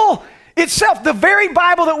Bible itself, the very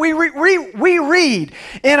Bible that we read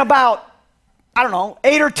in about,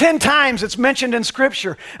 8 or 10 times it's mentioned in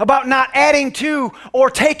Scripture about not adding to or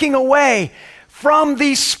taking away from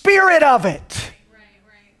the spirit of it.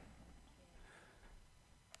 Right.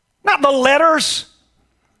 Not the letters.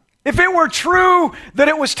 If it were true that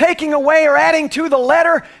it was taking away or adding to the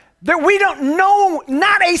letter, that we don't know,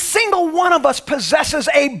 not a single one of us possesses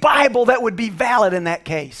a Bible that would be valid in that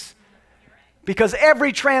case. Because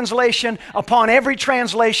every translation upon every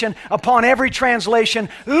translation upon every translation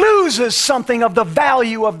loses something of the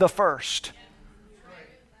value of the first.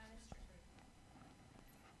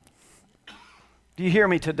 Do you hear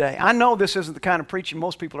me today? I know this isn't the kind of preaching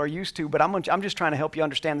most people are used to, but I'm just trying to help you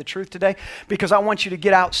understand the truth today because I want you to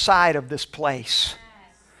get outside of this place.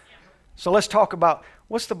 So let's talk about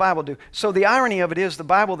what's the Bible do? So the irony of it is the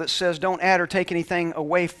Bible that says don't add or take anything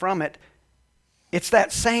away from it, it's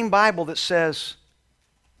that same Bible that says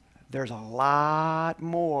there's a lot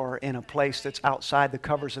more in a place that's outside the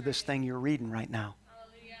covers of this thing you're reading right now.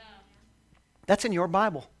 That's in your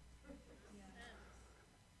Bible.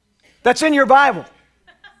 That's in your Bible.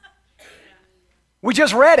 We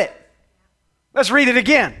just read it. Let's read it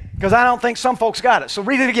again, because I don't think some folks got it. So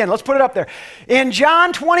read it again. Let's put it up there. In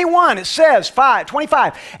John 21, it says,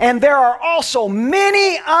 25, and there are also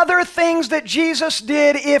many other things that Jesus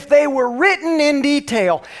did if they were written in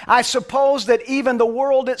detail. I suppose that even the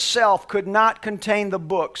world itself could not contain the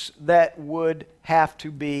books that would have to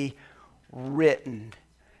be written.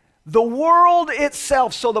 The world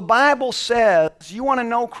itself. So the Bible says, you want to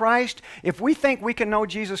know Christ? If we think we can know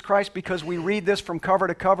Jesus Christ because we read this from cover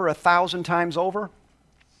to cover 1,000 times over,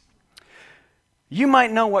 you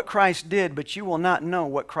might know what Christ did, but you will not know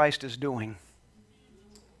what Christ is doing.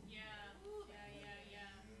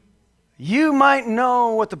 You might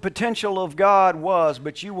know what the potential of God was,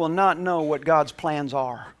 but you will not know what God's plans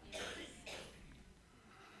are.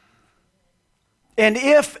 And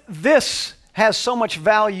if this has so much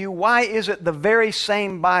value, why is it the very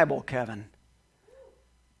same Bible, Kevin?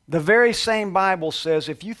 The very same Bible says,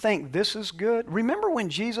 if you think this is good, remember when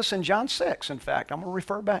Jesus in John 6, in fact, I'm going to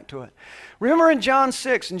refer back to it. Remember in John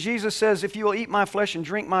 6, and Jesus says, if you will eat my flesh and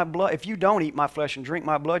drink my blood, if you don't eat my flesh and drink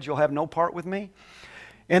my blood, you'll have no part with me.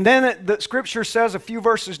 And then the Scripture says, a few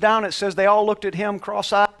verses down, it says they all looked at him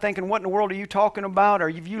cross-eyed, thinking, what in the world are you talking about? Or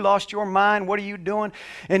have you lost your mind? What are you doing?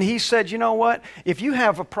 And he said, you know what? If you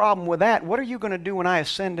have a problem with that, what are you going to do when I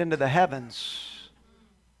ascend into the heavens?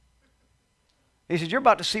 He said, you're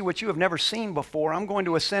about to see what you have never seen before. I'm going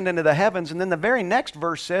to ascend into the heavens. And then the very next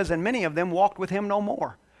verse says, and many of them walked with him no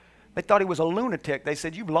more. They thought he was a lunatic. They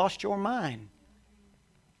said, you've lost your mind.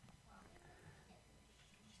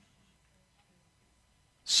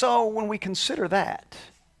 So when we consider that,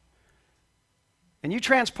 and you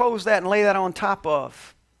transpose that and lay that on top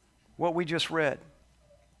of what we just read,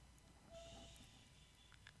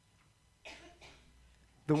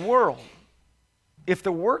 the world, if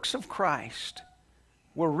the works of Christ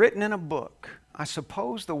were written in a book, I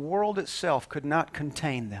suppose the world itself could not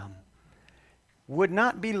contain them, would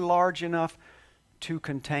not be large enough to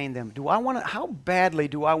contain them. How badly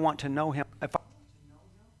do I want to know him?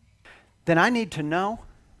 Then I need to know.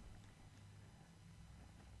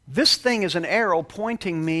 This thing is an arrow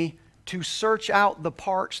pointing me to search out the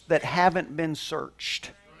parts that haven't been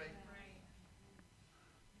searched.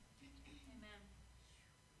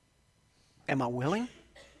 Am I willing?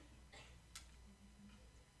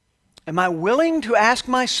 Am I willing to ask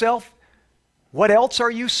myself, what else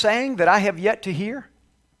are you saying that I have yet to hear?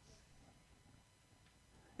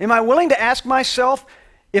 Am I willing to ask myself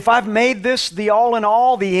if I've made this the all in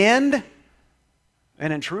all, the end?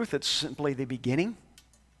 And in truth, it's simply the beginning.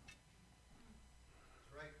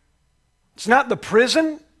 It's not the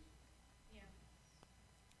prison,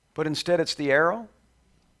 but instead it's the arrow.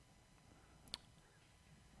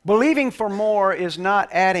 Believing for more is not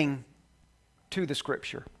adding to the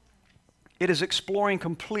Scripture. It is exploring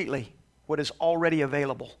completely what is already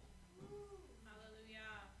available.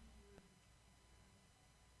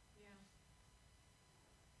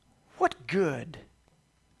 What good?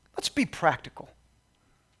 Let's be practical.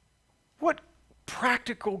 What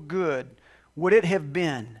practical good would it have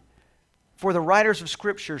been for the writers of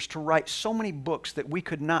Scriptures to write so many books that we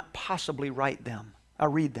could not possibly read them?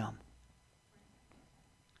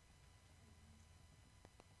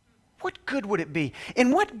 What good would it be?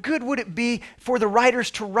 And what good would it be for the writers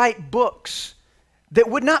to write books that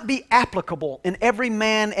would not be applicable in every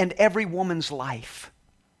man and every woman's life?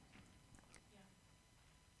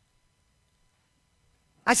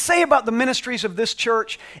 I say about the ministries of this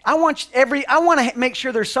church, I want to make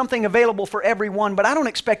sure there's something available for everyone, but I don't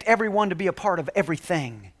expect everyone to be a part of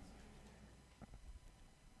everything.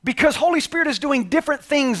 Because Holy Spirit is doing different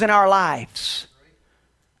things in our lives.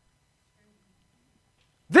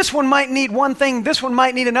 This one might need one thing, this one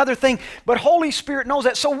might need another thing, but Holy Spirit knows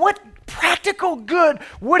that. So what practical good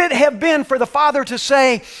would it have been for the Father to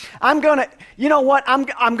say, I'm going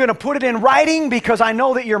to put it in writing because I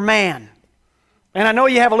know that you're man. And I know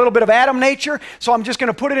you have a little bit of Adam nature, so I'm just going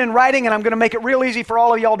to put it in writing and I'm going to make it real easy for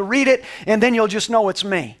all of y'all to read it, and then you'll just know it's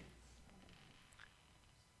me.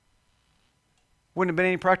 Wouldn't have been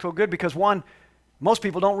any practical good because one, most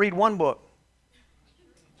people don't read one book.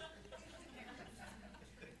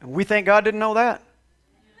 And we think God didn't know that.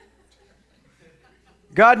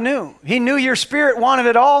 God knew. He knew your spirit wanted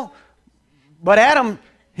it all, but Adam,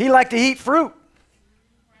 he liked to eat fruit.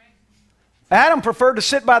 Adam preferred to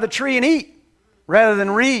sit by the tree and eat rather than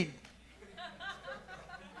read.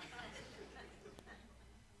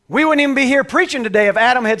 We wouldn't even be here preaching today if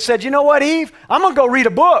Adam had said, you know what, Eve? I'm going to go read a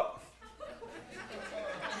book.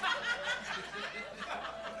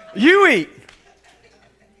 You eat.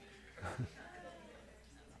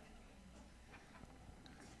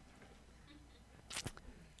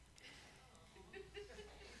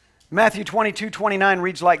 Matthew 22:29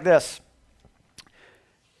 reads like this.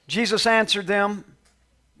 Jesus answered them,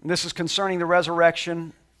 and this is concerning the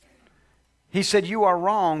resurrection. He said, you are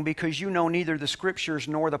wrong because you know neither the Scriptures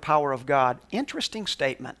nor the power of God. Interesting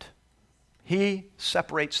statement. He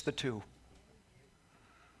separates the two.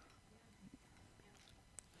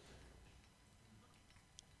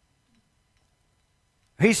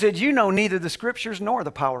 He said, you know neither the Scriptures nor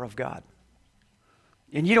the power of God.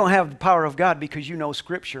 And you don't have the power of God because you know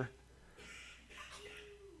Scripture.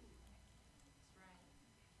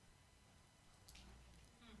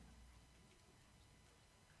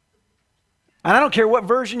 And I don't care what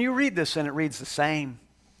version you read this in, it reads the same.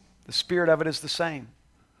 The spirit of it is the same.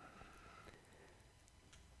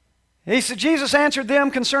 He said, Jesus answered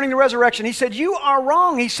them concerning the resurrection. He said, you are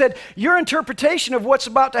wrong. He said, your interpretation of what's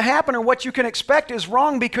about to happen or what you can expect is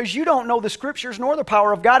wrong because you don't know the Scriptures nor the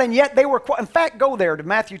power of God, and yet they were, in fact, go there to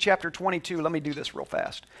Matthew chapter 22. Let me do this real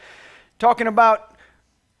fast. Talking about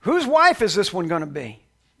whose wife is this one going to be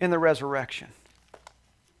in the resurrection?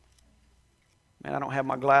 Man, I don't have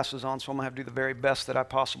my glasses on, so I'm going to have to do the very best that I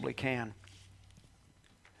possibly can.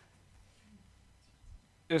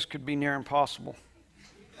 This could be near impossible.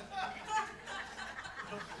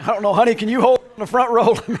 I don't know, honey, can you hold in the front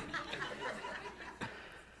row?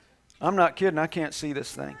 I'm not kidding, I can't see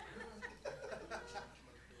this thing.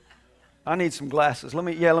 I need some glasses. Let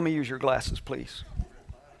me use your glasses, please.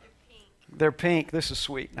 They're pink. This is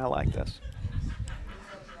sweet. I like this.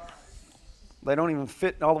 They don't even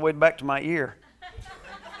fit all the way back to my ear.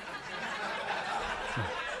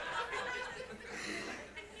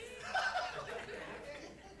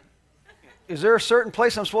 Is there a certain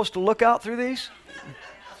place I'm supposed to look out through these?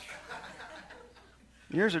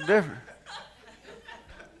 Yours are different.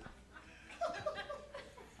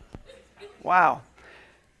 Wow.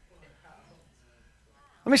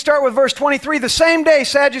 Let me start with verse 23. The same day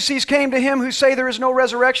Sadducees came to him who say there is no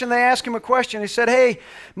resurrection. They asked him a question. He said, hey,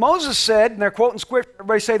 Moses said, and they're quoting Scripture.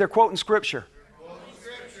 Everybody say they're quoting Scripture.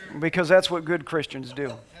 Because that's what good Christians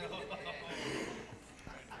do.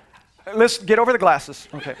 Let's get over the glasses.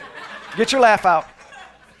 Okay. Get your laugh out.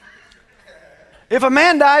 If a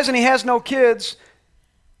man dies and he has no kids,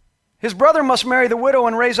 his brother must marry the widow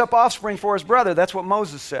and raise up offspring for his brother. That's what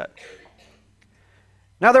Moses said.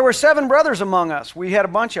 Now there were 7 brothers among us. We had a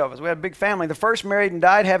bunch of us. We had a big family. The first married and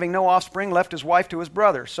died, having no offspring, left his wife to his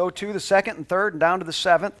brother. So too the second and third and down to the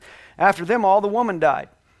 7th. After them all the woman died.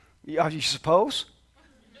 You suppose?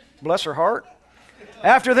 Bless her heart.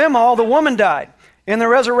 After them all the woman died. In the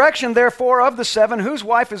resurrection, therefore, of the 7, whose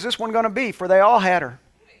wife is this one going to be? For they all had her.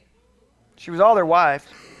 She was all their wives.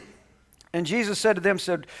 And Jesus said to them,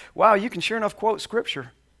 wow, you can sure enough quote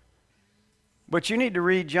Scripture. But you need to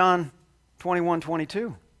read John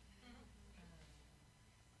 21:22.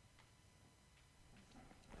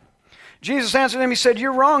 Jesus answered them, he said,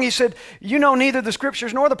 you're wrong. He said, you know neither the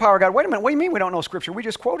Scriptures nor the power of God. Wait a minute, what do you mean we don't know Scripture? We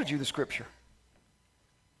just quoted you the Scripture.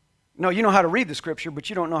 No, you know how to read the Scripture,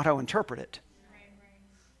 but you don't know how to interpret it.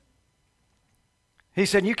 He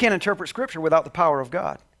said, you can't interpret Scripture without the power of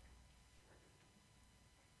God.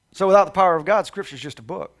 So without the power of God, Scripture is just a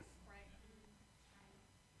book.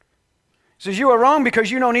 He says, you are wrong because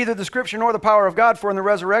you know neither the Scripture nor the power of God, for in the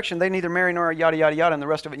resurrection they neither marry nor yada, yada, yada, and the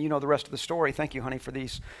rest of it, and you know the rest of the story. Thank you, honey, for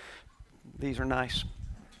these. These are nice.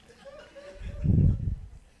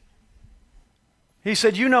 He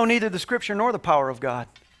said, you know neither the Scripture nor the power of God.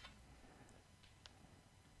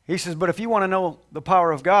 He says, but if you want to know the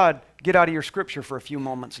power of God, get out of your Scripture for a few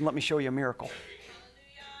moments and let me show you a miracle.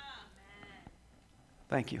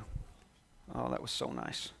 Thank you. Oh, that was so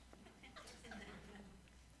nice.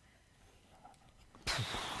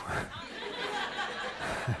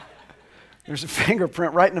 There's a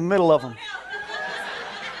fingerprint right in the middle of them.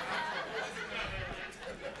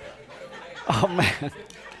 Oh, man.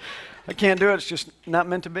 I can't do it. It's just not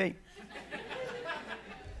meant to be.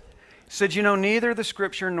 He said, you know neither the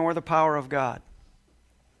Scripture nor the power of God.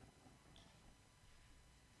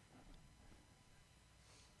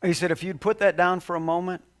 He said, if you'd put that down for a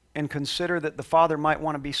moment and consider that the Father might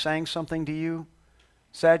want to be saying something to you,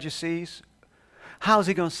 Sadducees, how's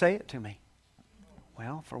he going to say it to me?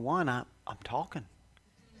 Well, for one, I'm talking.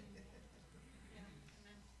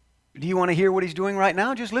 Do you want to hear what he's doing right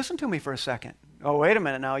now? Just listen to me for a second. Oh, wait a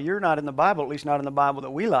minute now. You're not in the Bible, at least not in the Bible that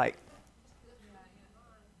we like.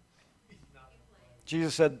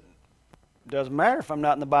 Jesus said, doesn't matter if I'm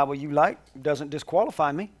not in the Bible you like. It doesn't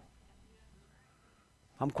disqualify me.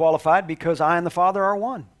 I'm qualified because I and the Father are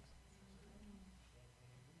one.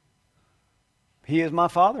 He is my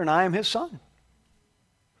Father and I am His Son.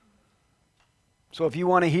 So if you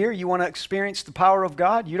want to hear, you want to experience the power of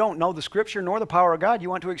God, you don't know the Scripture nor the power of God, you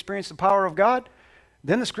want to experience the power of God,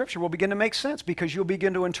 then the Scripture will begin to make sense because you'll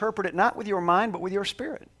begin to interpret it not with your mind but with your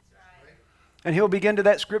spirit. Right. And He'll begin to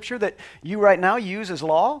that Scripture that you right now use as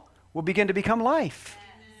law will begin to become life. Yes.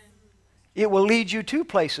 It will lead you to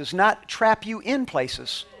places, not trap you in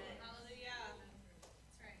places. Hallelujah.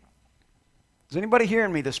 Right. Is anybody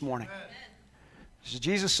hearing me this morning? Amen. So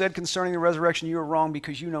Jesus said concerning the resurrection, you are wrong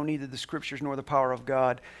because you know neither the Scriptures nor the power of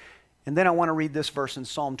God. And then I want to read this verse in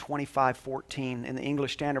Psalm 25:14. In the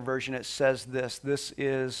English Standard Version, it says this. This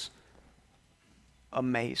is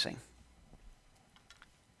amazing.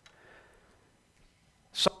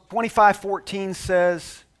 Psalm 25:14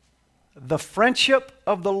 says, the friendship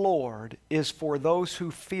of the Lord is for those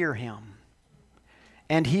who fear Him,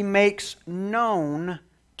 and He makes known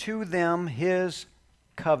to them His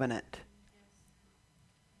covenant.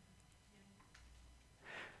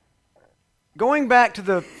 Going back to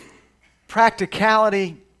the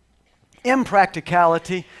impracticality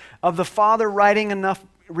of the Father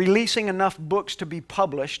releasing enough books to be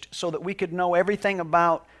published so that we could know everything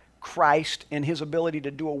about Christ and His ability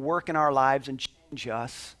to do a work in our lives and change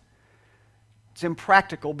us. It's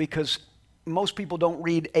impractical because most people don't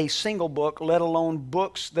read a single book, let alone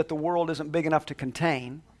books that the world isn't big enough to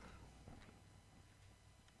contain.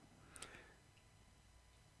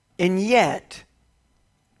 And yet,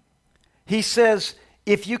 He says,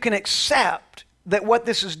 if you can accept that what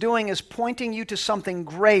this is doing is pointing you to something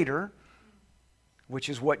greater, which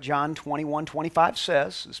is what John 21:25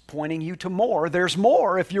 says, is pointing you to more. There's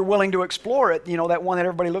more if you're willing to explore it. You know that one that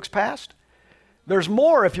everybody looks past? There's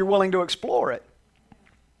more if you're willing to explore it.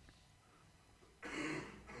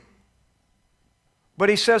 But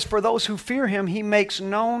He says, for those who fear Him, He makes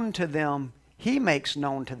known to them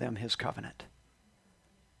His covenant.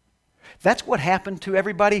 That's what happened to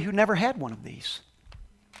everybody who never had one of these.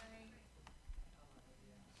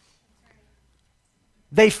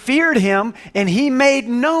 They feared Him, and He made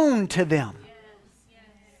known to them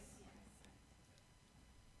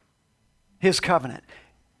His covenant.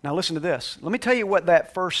 Now listen to this. Let me tell you what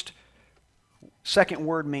that second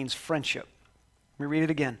word means, friendship. Let me read it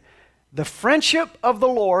again. The friendship of the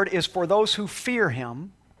Lord is for those who fear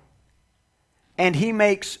Him, and He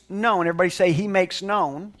makes known. Everybody say, He makes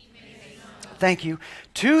known. Thank you.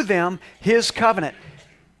 To them, His covenant.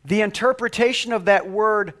 The interpretation of that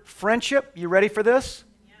word friendship, you ready for this?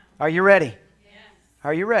 Yeah. Are you ready? Yes.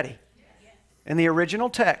 Are you ready? Yes. In the original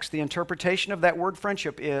text, the interpretation of that word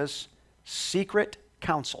friendship is secret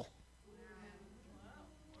counsel.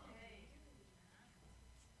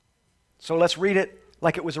 So let's read it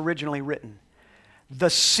like it was originally written. The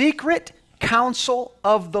secret counsel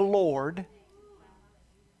of the Lord.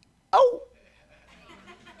 Oh!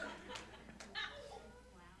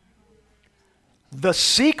 The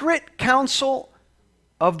secret counsel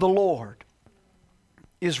of the Lord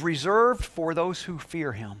is reserved for those who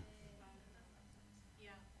fear Him.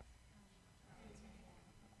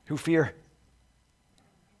 Who fear?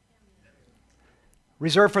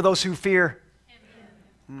 Reserved for those who fear?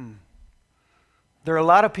 There are a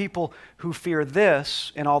lot of people who fear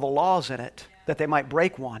this and all the laws in it, that they might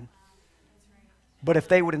break one. But if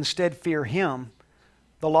they would instead fear Him,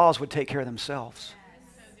 the laws would take care of themselves.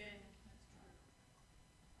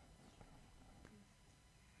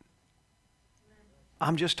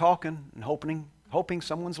 I'm just talking and hoping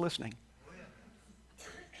someone's listening.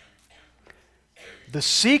 The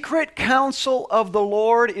secret counsel of the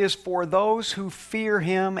Lord is for those who fear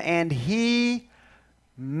Him, and He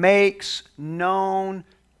makes known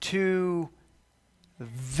to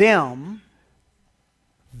them,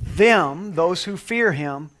 those who fear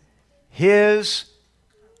Him, His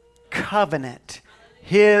covenant,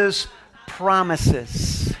 His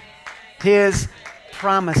promises. His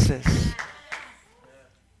promises.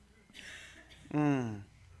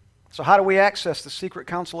 So how do we access the secret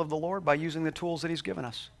counsel of the Lord? By using the tools that He's given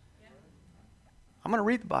us. I'm going to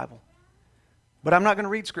read the Bible, but I'm not going to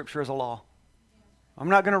read Scripture as a law. I'm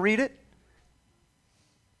not going to read it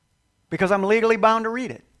because I'm legally bound to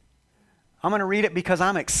read it. I'm going to read it because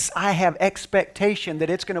I have expectation that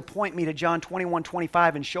it's going to point me to John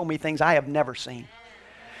 21:25 and show me things I have never seen.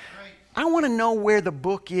 I want to know where the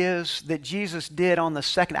book is that Jesus did on the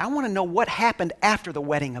second. I want to know what happened after the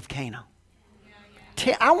wedding of Cana.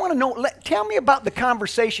 I want to know, tell me about the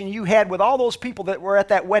conversation you had with all those people that were at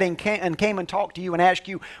that wedding and came and talked to you and asked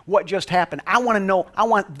you what just happened. I want to know, I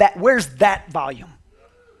want that. Where's that volume?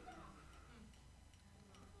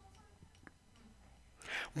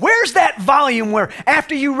 Where's that volume where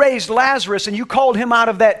after you raised Lazarus and you called him out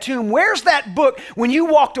of that tomb, where's that book when you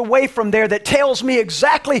walked away from there that tells me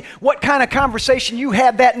exactly what kind of conversation you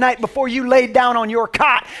had that night before you laid down on your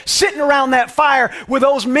cot, sitting around that fire with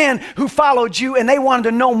those men who followed you and they wanted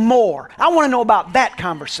to know more? I want to know about that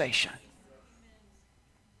conversation.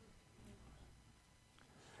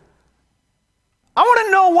 I want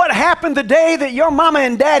to know what happened the day that your mama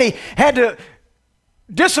and daddy had to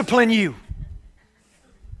discipline you.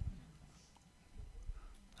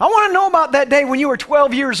 I want to know about that day when you were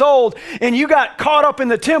 12 years old and you got caught up in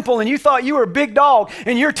the temple and you thought you were a big dog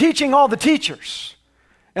and you're teaching all the teachers.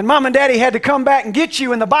 And mom and daddy had to come back and get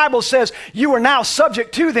you, and the Bible says you are now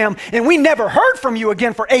subject to them, and we never heard from you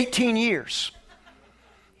again for 18 years.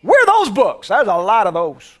 Where are those books? There's a lot of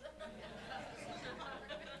those.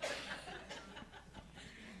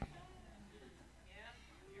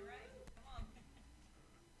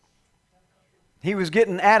 He was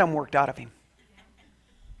getting Adam worked out of him.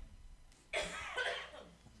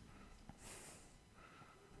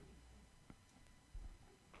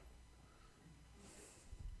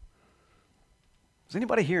 Is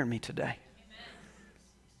anybody hearing me today? Amen.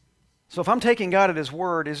 So if I'm taking God at His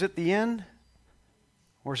word, is it the end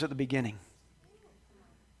or is it the beginning?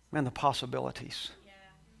 Man, the possibilities. Yeah.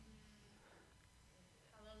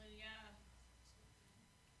 Hallelujah.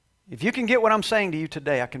 If you can get what I'm saying to you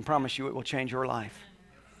today, I can promise you it will change your life.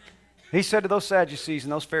 He said to those Sadducees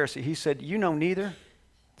and those Pharisees, He said, you know neither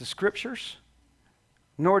the Scriptures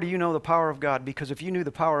nor do you know the power of God, because if you knew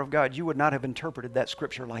the power of God, you would not have interpreted that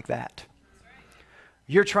Scripture like that.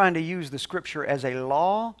 You're trying to use the Scripture as a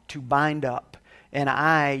law to bind up, and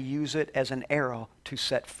I use it as an arrow to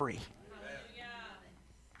set free.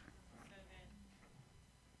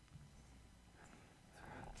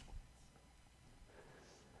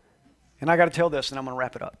 And I got to tell this, and I'm going to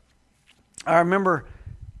wrap it up. I remember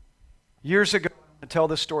years ago, I tell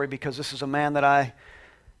this story because this is a man that I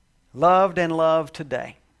loved and love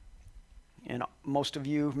today. And most of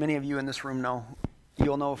you, many of you in this room know.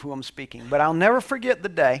 You'll know of who I'm speaking. But I'll never forget the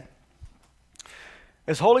day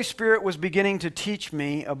as Holy Spirit was beginning to teach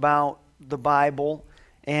me about the Bible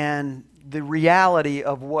and the reality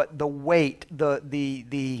of what the weight,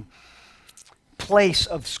 the place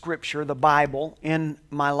of Scripture, the Bible, in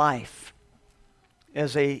my life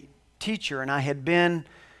as a teacher. And I had been,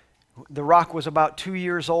 the rock was about 2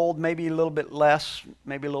 years old, maybe a little bit less,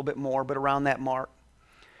 maybe a little bit more, but around that mark.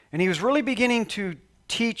 And he was really beginning to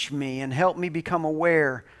teach me and help me become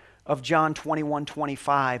aware of John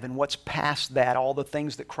 21:25 and what's past that, all the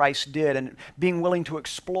things that Christ did, and being willing to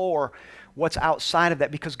explore what's outside of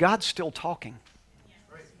that, because God's still talking.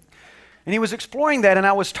 And he was exploring that, and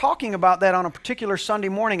I was talking about that on a particular Sunday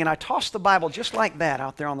morning, and I tossed the Bible just like that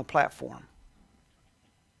out there on the platform.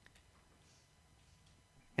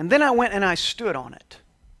 And then I went and I stood on it,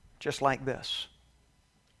 just like this.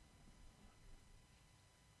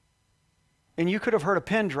 And you could have heard a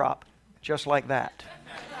pin drop just like that.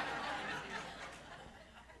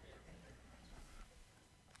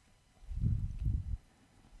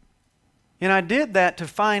 And I did that to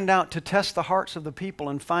find out, to test the hearts of the people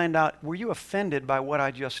and find out, were you offended by what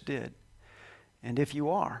I just did? And if you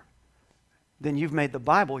are, then you've made the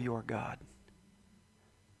Bible your God.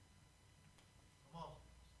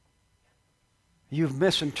 You've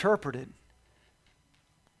misinterpreted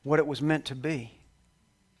what it was meant to be.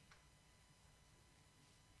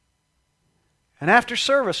 And after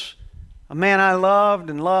service, a man I loved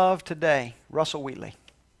and love today, Russell Wheatley,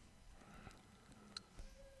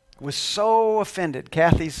 was so offended,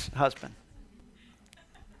 Kathy's husband.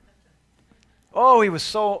 Oh, he was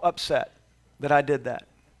so upset that I did that.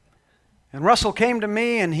 And Russell came to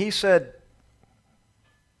me and he said,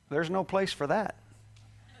 there's no place for that.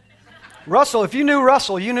 Russell, if you knew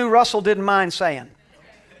Russell didn't mind saying.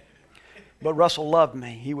 But Russell loved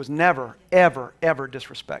me. He was never, ever, ever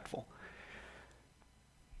disrespectful.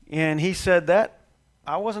 And he said that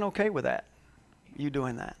I wasn't okay with that, you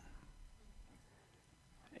doing that.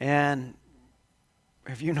 And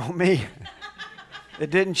if you know me, it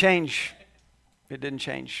didn't change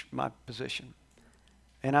my position.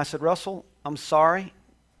 And I said, Russell, I'm sorry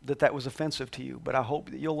that was offensive to you, but I hope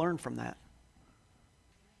that you'll learn from that.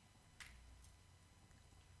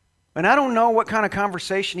 And I don't know what kind of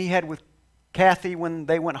conversation he had with Kathy when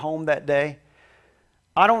they went home that day.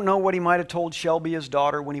 I don't know what he might have told Shelby, his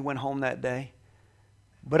daughter, when he went home that day.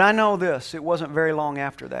 But I know this, it wasn't very long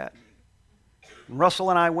after that. And Russell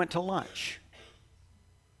and I went to lunch.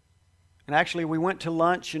 And actually, we went to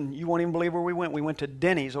lunch, and you won't even believe where we went. We went to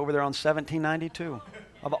Denny's over there on 1792,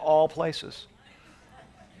 of all places.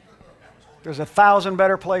 There's 1,000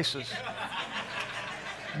 better places.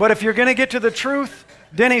 But if you're going to get to the truth,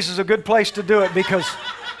 Denny's is a good place to do it because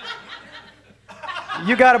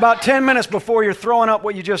you got about 10 minutes before you're throwing up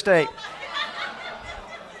what you just ate.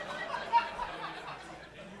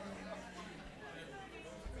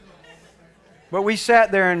 But we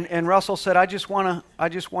sat there and Russell said, I just want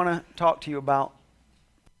to talk to you about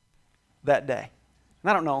that day. And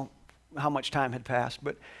I don't know how much time had passed,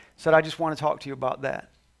 but said, I just want to talk to you about that.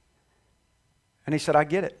 And he said, I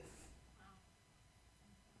get it.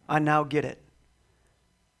 I now get it.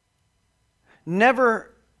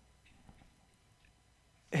 Never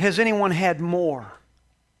has anyone had more.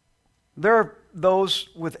 There are those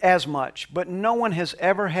with as much, but no one has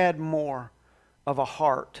ever had more of a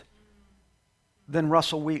heart than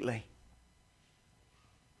Russell Wheatley.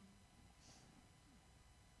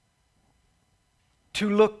 To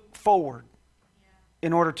look forward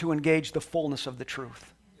in order to engage the fullness of the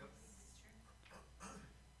truth.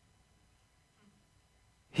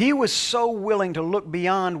 He was so willing to look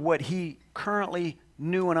beyond what he currently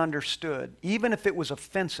knew and understood, even if it was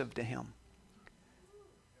offensive to him.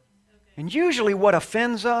 And usually what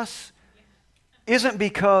offends us isn't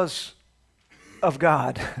because of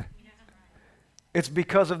God. It's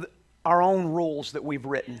because of our own rules that we've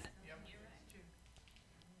written.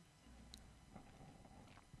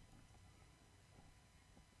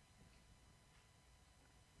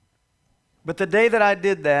 But the day that I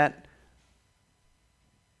did that,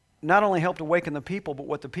 not only helped awaken the people, but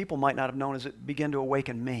what the people might not have known is it began to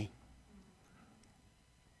awaken me.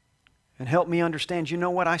 And helped me understand, you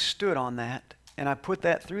know what, I stood on that, and I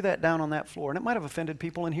threw that down on that floor. And it might have offended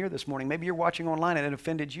people in here this morning. Maybe you're watching online and it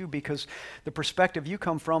offended you because the perspective you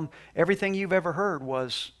come from, everything you've ever heard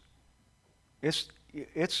was, it's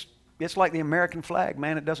like the American flag,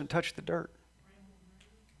 man, it doesn't touch the dirt.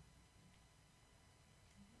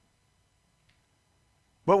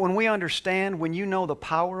 But when we understand, when you know the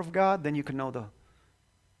power of God, then you can know the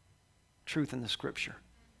truth in the Scripture.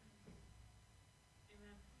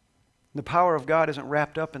 Amen. The power of God isn't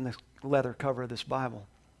wrapped up in the leather cover of this Bible.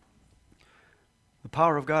 The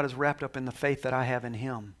power of God is wrapped up in the faith that I have in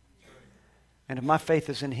Him. And if my faith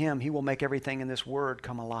is in Him, He will make everything in this Word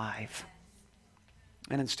come alive.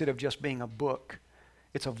 And instead of just being a book,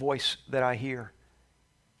 it's a voice that I hear.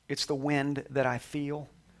 It's the wind that I feel.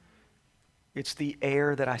 It's the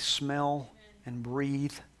air that I smell and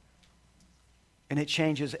breathe. And it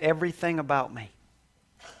changes everything about me.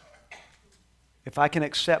 If I can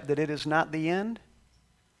accept that it is not the end,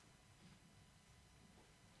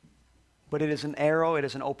 but it is an arrow, it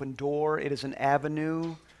is an open door, it is an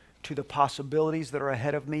avenue to the possibilities that are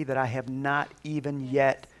ahead of me that I have not even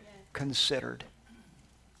yet considered.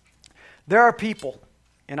 There are people,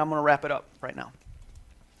 and I'm going to wrap it up right now.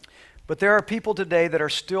 But there are people today that are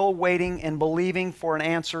still waiting and believing for an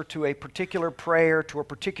answer to a particular prayer, to a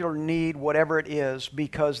particular need, whatever it is,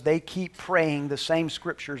 because they keep praying the same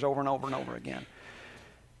scriptures over and over and over again.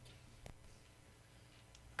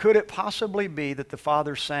 Could it possibly be that the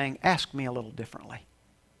Father's saying, ask me a little differently?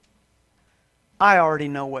 I already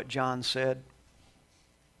know what John said.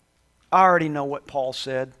 I already know what Paul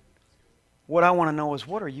said. What I want to know is,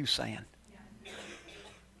 what are you saying?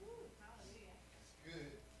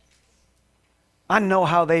 I know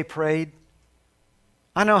how they prayed.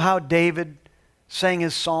 I know how David sang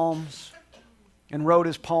his psalms and wrote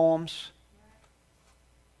his poems.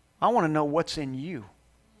 I want to know what's in you.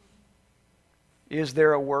 Is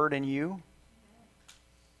there a word in you?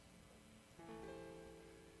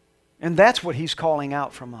 And that's what He's calling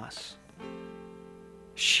out from us.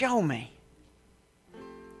 Show me.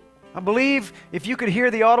 I believe if you could hear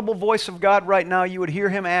the audible voice of God right now, you would hear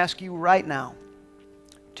Him ask you right now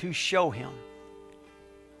to show Him.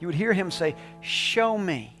 You would hear Him say, show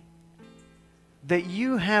me that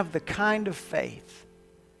you have the kind of faith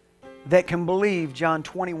that can believe John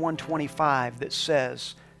 21:25 that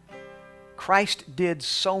says, Christ did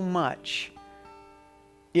so much,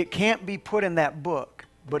 it can't be put in that book,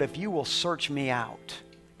 but if you will search me out,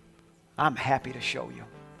 I'm happy to show you.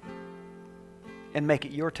 And make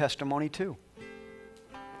it your testimony too.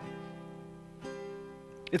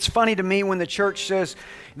 It's funny to me when the church says,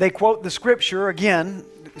 they quote the scripture again,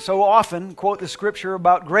 so often quote the scripture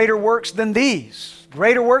about greater works than these.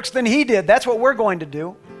 Greater works than He did. That's what we're going to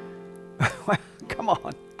do. Come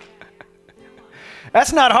on.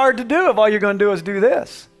 That's not hard to do if all you're going to do is do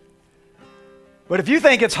this. But if you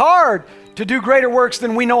think it's hard to do greater works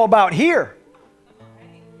than we know about here,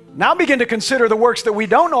 now begin to consider the works that we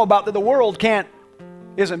don't know about that the world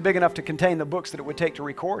isn't big enough to contain the books that it would take to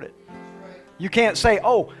record it. You can't say,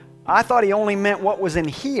 oh, I thought He only meant what was in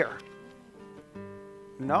here.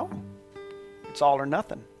 No. It's all or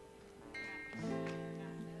nothing.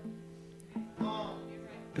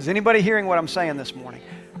 Is anybody hearing what I'm saying this morning?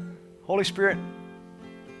 Holy Spirit,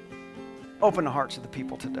 open the hearts of the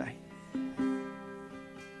people today.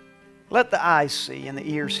 Let the eyes see and the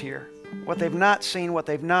ears hear what they've not seen, what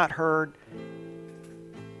they've not heard.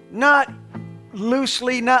 Not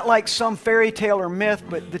loosely, not like some fairy tale or myth,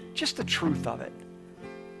 but just the truth of it.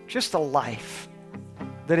 Just the life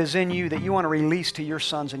that is in you that you want to release to your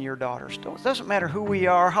sons and your daughters. It doesn't matter who we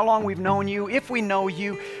are, how long we've known you, if we know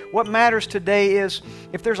you. What matters today is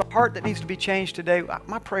if there's a heart that needs to be changed today,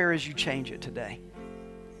 my prayer is you change it today.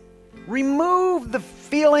 Remove the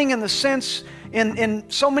feeling and the sense in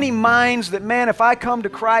so many minds that, man, if I come to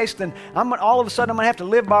Christ, then all of a sudden I'm going to have to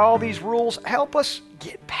live by all these rules. Help us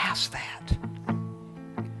get past that.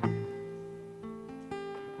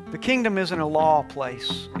 The kingdom isn't a law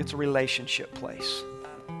place. It's a relationship place.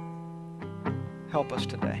 Help us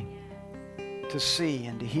today to see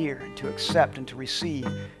and to hear and to accept and to receive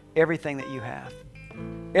everything that you have.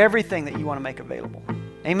 Everything that you want to make available.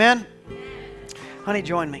 Amen? Honey,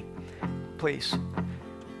 join me, please.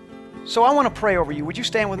 So I want to pray over you. Would you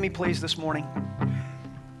stand with me, please, this morning?